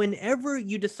 And so whenever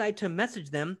you decide to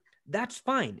message them, that's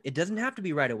fine. It doesn't have to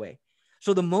be right away.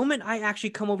 So the moment I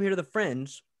actually come over here to the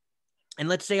friends, and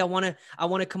let's say I want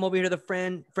to come over here to the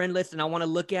friend list, and I want to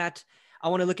look at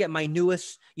my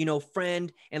newest,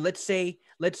 friend, and let's say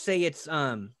it's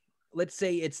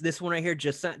this one right here,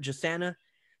 Jasana.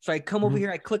 So I come over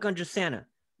here, I click on Jasana.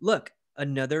 Look,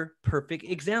 another perfect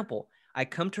example. I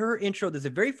come to her intro. This is the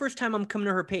very first time I'm coming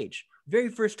to her page. Very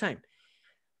first time.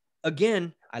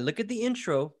 Again, I look at the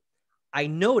intro. I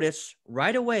notice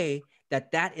right away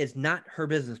that is not her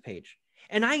business page.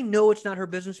 And I know it's not her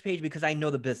business page because I know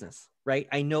the business, right?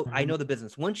 I know the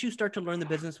business. Once you start to learn the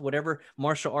business, whatever,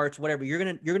 martial arts, whatever, you're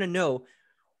going to know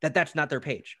that that's not their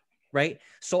page, right?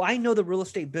 So I know the real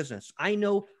estate business. I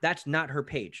know that's not her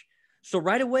page. So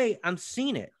right away, I'm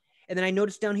seeing it. And then I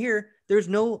notice down here, there's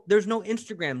no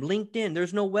Instagram, LinkedIn,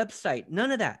 there's no website,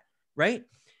 none of that, right?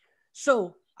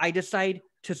 So I decide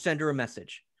to send her a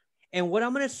message. And what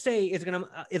I'm going to say is I'm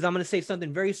going to say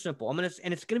something very simple. And it's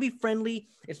going to be friendly.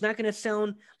 It's not going to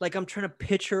sound like I'm trying to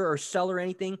pitch her or sell her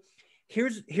anything.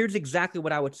 Here's exactly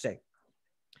what I would say.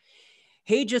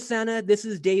 Hey, Jasana, this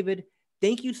is David.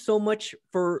 Thank you so much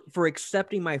for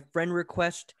accepting my friend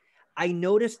request. I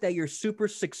noticed that you're super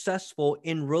successful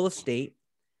in real estate.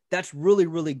 That's really,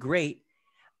 really great.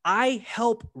 I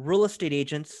help real estate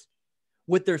agents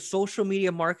with their social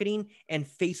media marketing and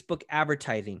Facebook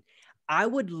advertising. I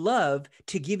would love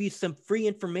to give you some free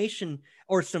information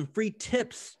or some free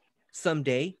tips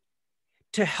someday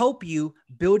to help you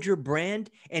build your brand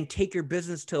and take your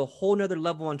business to a whole nother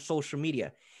level on social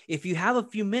media. If you have a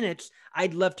few minutes,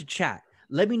 I'd love to chat.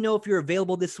 Let me know if you're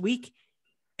available this week,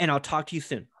 and I'll talk to you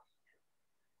soon.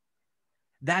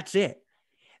 That's it.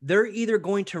 They're either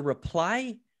going to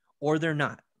reply or they're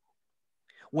not.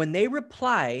 When they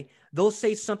reply, they'll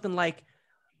say something like,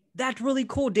 "That's really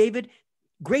cool, David.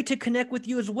 Great to connect with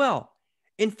you as well.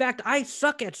 In fact, I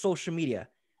suck at social media.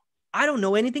 I don't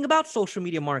know anything about social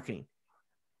media marketing.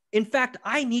 In fact,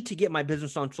 I need to get my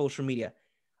business on social media.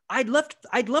 I'd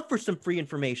love for some free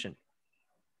information."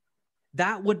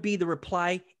 That would be the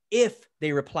reply if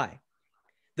they reply.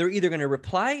 They're either going to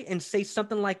reply and say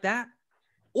something like that,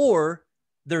 or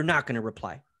they're not going to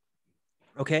reply.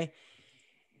 Okay?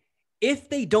 If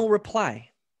they don't reply,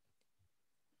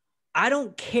 I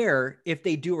don't care if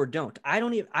they do or don't. I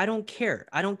don't care.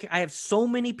 I have so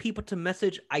many people to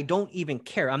message. I don't even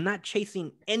care. I'm not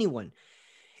chasing anyone.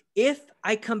 If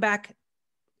I come back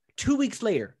 2 weeks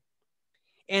later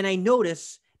and I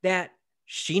notice that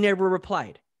she never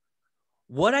replied,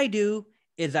 what I do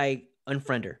is I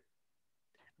unfriend her.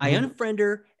 I unfriend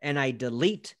her and I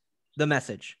delete the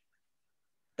message.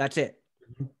 That's it.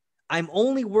 I'm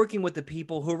only working with the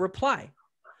people who reply.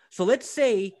 So let's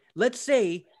say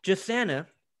Jasana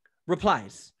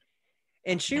replies,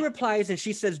 and she replies and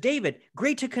she says, "David,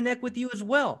 great to connect with you as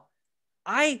well.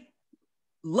 I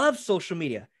love social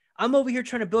media. I'm over here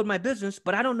trying to build my business,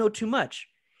 but I don't know too much."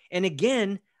 And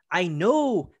again, I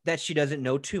know that she doesn't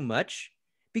know too much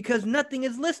because nothing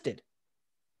is listed.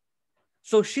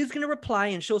 So she's going to reply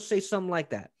and she'll say something like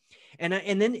that. And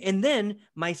then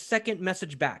my second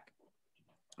message back.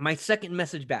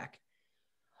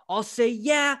 I'll say,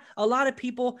 yeah, a lot of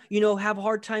people, have a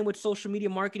hard time with social media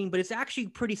marketing, but it's actually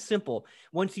pretty simple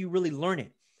once you really learn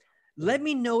it. Let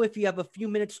me know if you have a few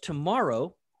minutes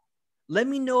tomorrow.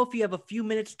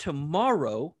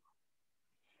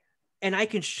 And I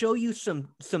can show you some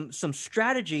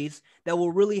strategies that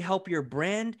will really help your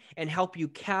brand and help you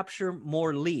capture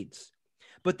more leads.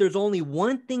 But there's only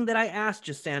one thing that I asked,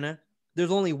 Jasana.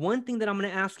 There's only one thing that I'm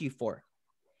going to ask you for.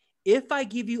 If I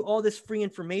give you all this free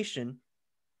information,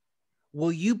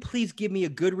 will you please give me a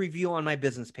good review on my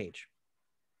business page?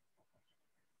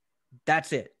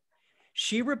 That's it.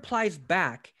 She replies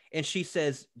back and she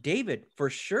says, "David, for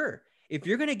sure. If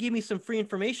you're going to give me some free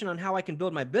information on how I can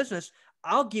build my business,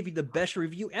 I'll give you the best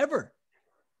review ever."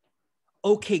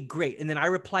 Okay, great. And then I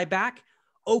reply back,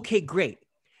 "Okay, great.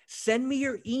 Send me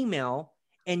your email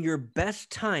and your best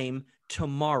time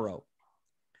tomorrow.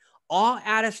 I'll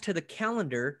add us to the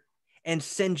calendar and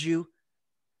send you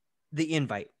the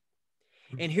invite."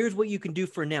 And here's what you can do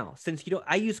for now. Since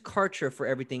I use Kartra for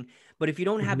everything, but if you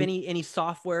don't have any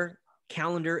software,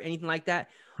 calendar, anything like that,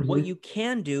 what you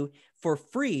can do for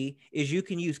free is you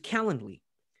can use Calendly.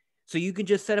 So you can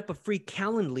just set up a free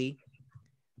Calendly.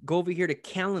 Go over here to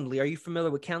Calendly. Are you familiar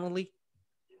with Calendly?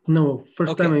 No,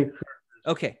 first time I heard.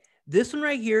 Okay. This one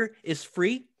right here is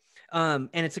free, and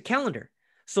it's a calendar.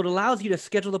 So it allows you to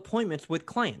schedule appointments with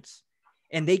clients,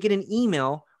 and they get an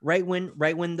email right when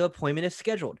the appointment is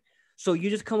scheduled. So you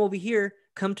just come over here,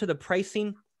 come to the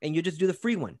pricing, and you just do the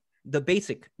free one, the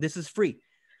basic. This is free.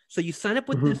 So you sign up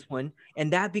with this one,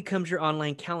 and that becomes your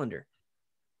online calendar.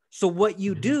 So what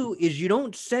you do is you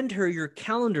don't send her your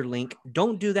calendar link.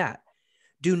 Don't do that.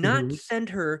 Do not send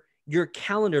her your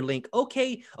calendar link.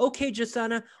 Okay,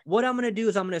 Jasana, what I'm going to do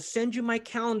is I'm going to send you my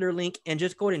calendar link and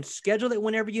just go ahead and schedule it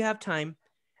whenever you have time.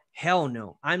 Hell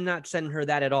no, I'm not sending her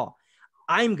that at all.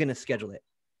 I'm going to schedule it.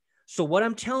 So what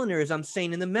I'm telling her is I'm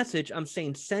saying in the message, I'm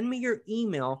saying, send me your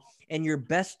email and your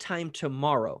best time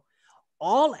tomorrow.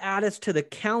 I'll add us to the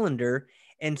calendar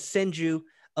and send you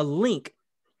a link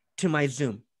to my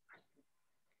Zoom.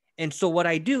 And so what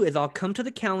I do is I'll come to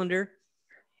the calendar,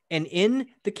 and in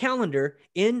the calendar,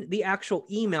 in the actual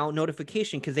email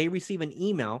notification, because they receive an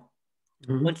email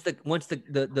once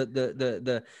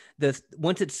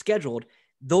it's scheduled,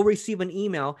 they'll receive an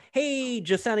email. Hey,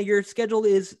 Jasana, your schedule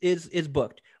is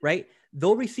booked, right?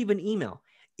 They'll receive an email.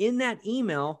 In that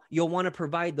email, you'll want to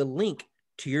provide the link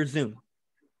to your Zoom.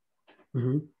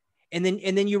 And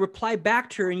then you reply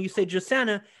back to her and you say,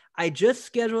 Jasana, I just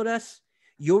scheduled us.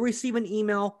 You'll receive an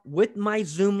email with my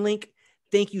Zoom link.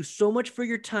 Thank you so much for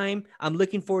your time. I'm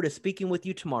looking forward to speaking with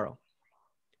you tomorrow.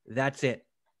 That's it.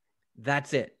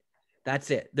 That's it.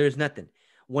 That's it. There's nothing.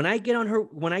 When I get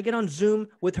on Zoom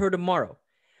with her tomorrow,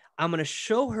 I'm going to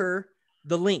show her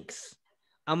the links.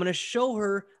 I'm going to show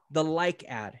her the like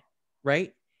ad,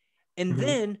 right? And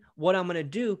then what I'm going to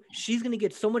do, she's going to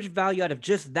get so much value out of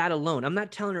just that alone. I'm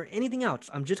not telling her anything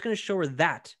else. I'm just going to show her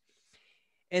that.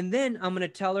 And then I'm going to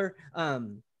tell her,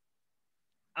 no,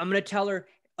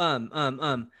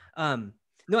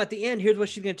 at the end, here's what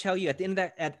she's going to tell you at the end of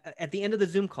that, at the end of the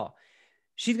Zoom call.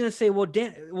 She's going to say, well,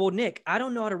 Nick, I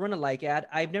don't know how to run a like ad.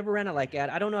 I've never ran a like ad.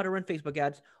 I don't know how to run Facebook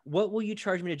ads. What will you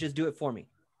charge me to just do it for me?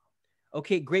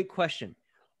 Okay, great question.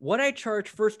 What I charge,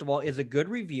 first of all, is a good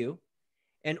review.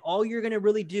 And all you're going to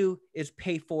really do is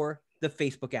pay for the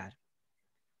Facebook ad.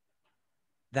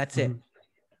 That's it.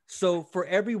 So for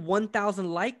every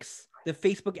 1,000 likes, the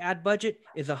Facebook ad budget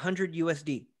is 100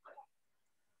 USD.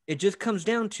 It just comes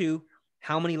down to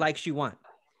how many likes you want.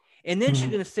 And then she's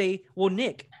going to say, well,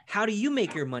 Nick, how do you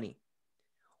make your money?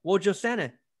 Well,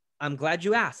 Josana, I'm glad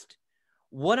you asked.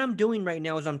 What I'm doing right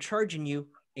now is I'm charging you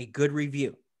a good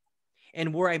review.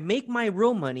 And where I make my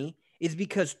real money is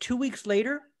because 2 weeks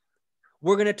later,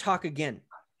 we're going to talk again.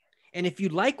 And if you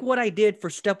like what I did for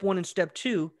step 1 and step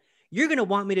 2, you're going to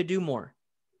want me to do more.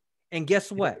 And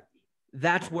guess what?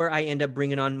 That's where I end up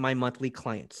bringing on my monthly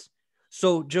clients.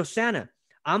 So Josana,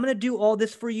 I'm going to do all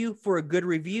this for you for a good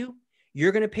review.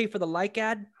 You're going to pay for the like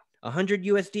ad, 100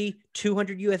 USD,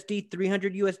 200 USD,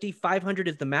 300 USD, 500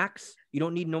 is the max. You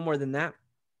don't need no more than that.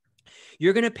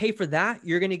 You're going to pay for that.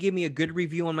 You're going to give me a good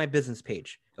review on my business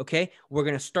page. Okay. We're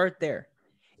going to start there.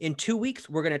 In 2 weeks,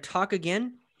 we're going to talk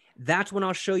again. That's when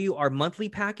I'll show you our monthly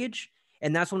package.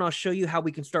 And that's when I'll show you how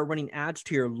we can start running ads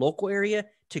to your local area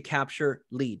to capture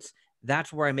leads.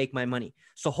 That's where I make my money.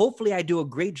 So hopefully I do a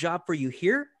great job for you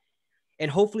here. And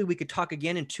hopefully we could talk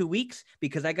again in 2 weeks,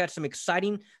 because I got some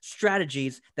exciting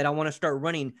strategies that I want to start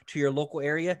running to your local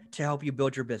area to help you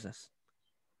build your business.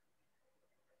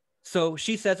 So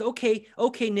she says, okay,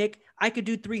 Nick, I could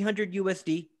do 300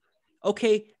 USD.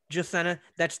 Okay, Josana,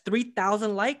 that's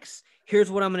 3,000 likes.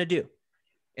 Here's what I'm going to do.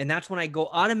 And that's when I go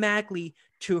automatically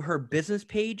to her business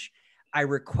page. I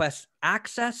request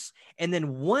access. And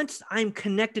then once I'm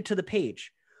connected to the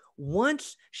page,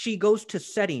 once she goes to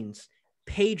settings,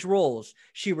 page roles,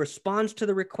 she responds to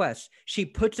the request, she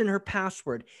puts in her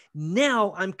password.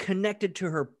 Now I'm connected to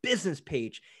her business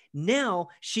page. Now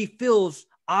she feels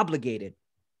obligated.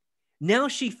 Now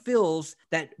she feels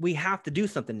that we have to do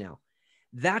something now.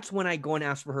 That's when I go and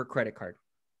ask for her credit card.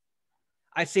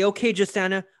 I say, okay,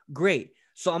 Josana, great.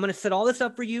 So I'm going to set all this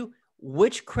up for you.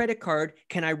 Which credit card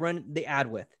can I run the ad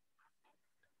with?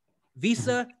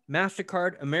 Visa,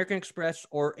 MasterCard, American Express,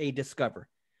 or a Discover?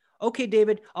 Okay,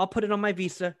 David, I'll put it on my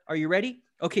Visa. Are you ready?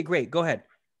 Okay, great. Go ahead.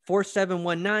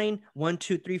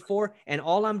 4719-1234. And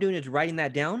all I'm doing is writing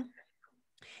that down.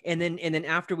 And then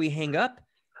after we hang up,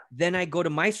 then I go to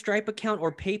my Stripe account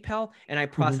or PayPal and I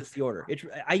process the order.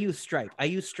 I use Stripe.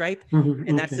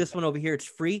 And that's this one over here. It's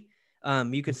free.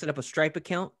 You can set up a Stripe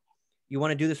account. You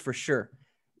want to do this for sure.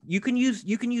 You can use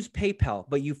PayPal,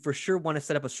 but you for sure want to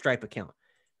set up a Stripe account.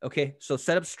 Okay, so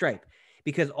set up Stripe,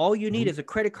 because all you need is a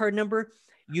credit card number.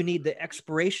 You need the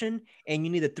expiration, and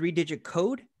you need the 3-digit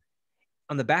code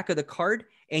on the back of the card,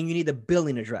 and you need the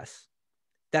billing address.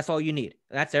 That's all you need.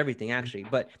 That's everything, actually,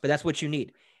 but that's what you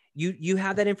need. You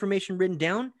have that information written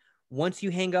down. Once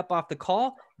you hang up off the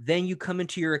call, then you come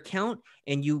into your account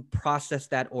and you process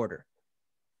that order.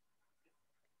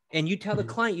 And you tell the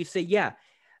client, you say, yeah,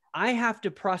 I have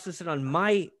to process it on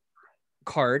my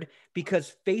card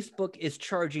because Facebook is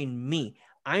charging me.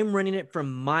 I'm running it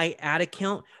from my ad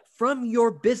account from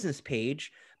your business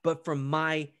page, but from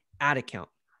my ad account.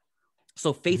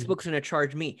 So Facebook's going to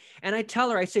charge me. And I tell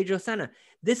her, I say, Josanna,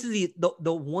 this is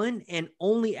the one and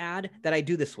only ad that I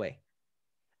do this way.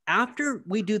 After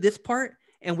we do this part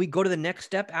and we go to the next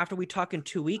step, after we talk in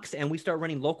 2 weeks and we start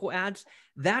running local ads,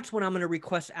 that's when I'm going to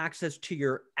request access to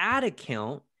your ad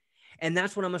account. And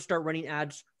that's when I'm going to start running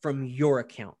ads from your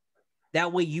account.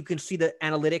 That way you can see the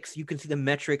analytics, you can see the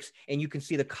metrics, and you can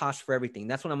see the cost for everything.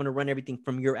 That's when I'm going to run everything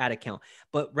from your ad account.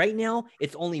 But right now,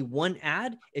 it's only one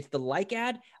ad. It's the like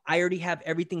ad. I already have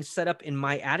everything set up in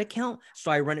my ad account, so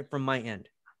I run it from my end.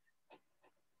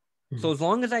 So as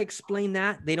long as I explain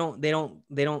that, it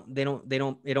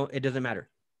doesn't matter.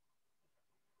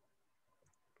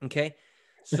 Okay.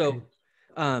 So,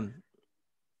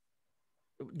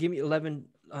 give me 11,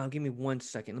 give me 1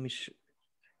 second. Let me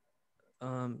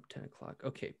 10 o'clock.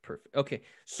 Okay, perfect. Okay.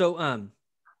 So,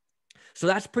 so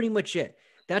that's pretty much it.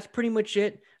 That's pretty much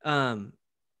it. And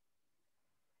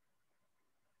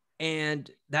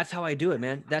that's how I do it,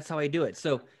 man. That's how I do it.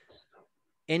 So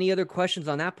any other questions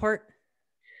on that part?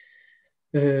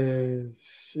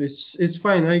 It's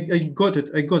fine. I got it.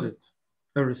 I got it.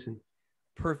 Everything.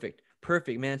 Perfect.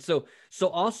 Perfect, man. So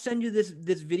I'll send you this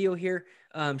video here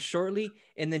shortly,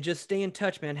 and then just stay in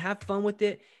touch, man. Have fun with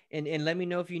it, and let me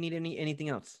know if you need anything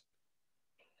else.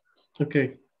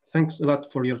 Okay. Thanks a lot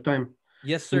for your time.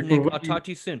 Yes, sir, Nick. I'll talk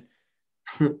to you soon.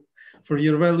 For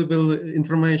your valuable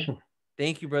information.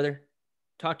 Thank you, brother.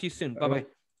 Talk to you soon. Bye-bye.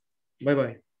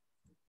 Bye-bye.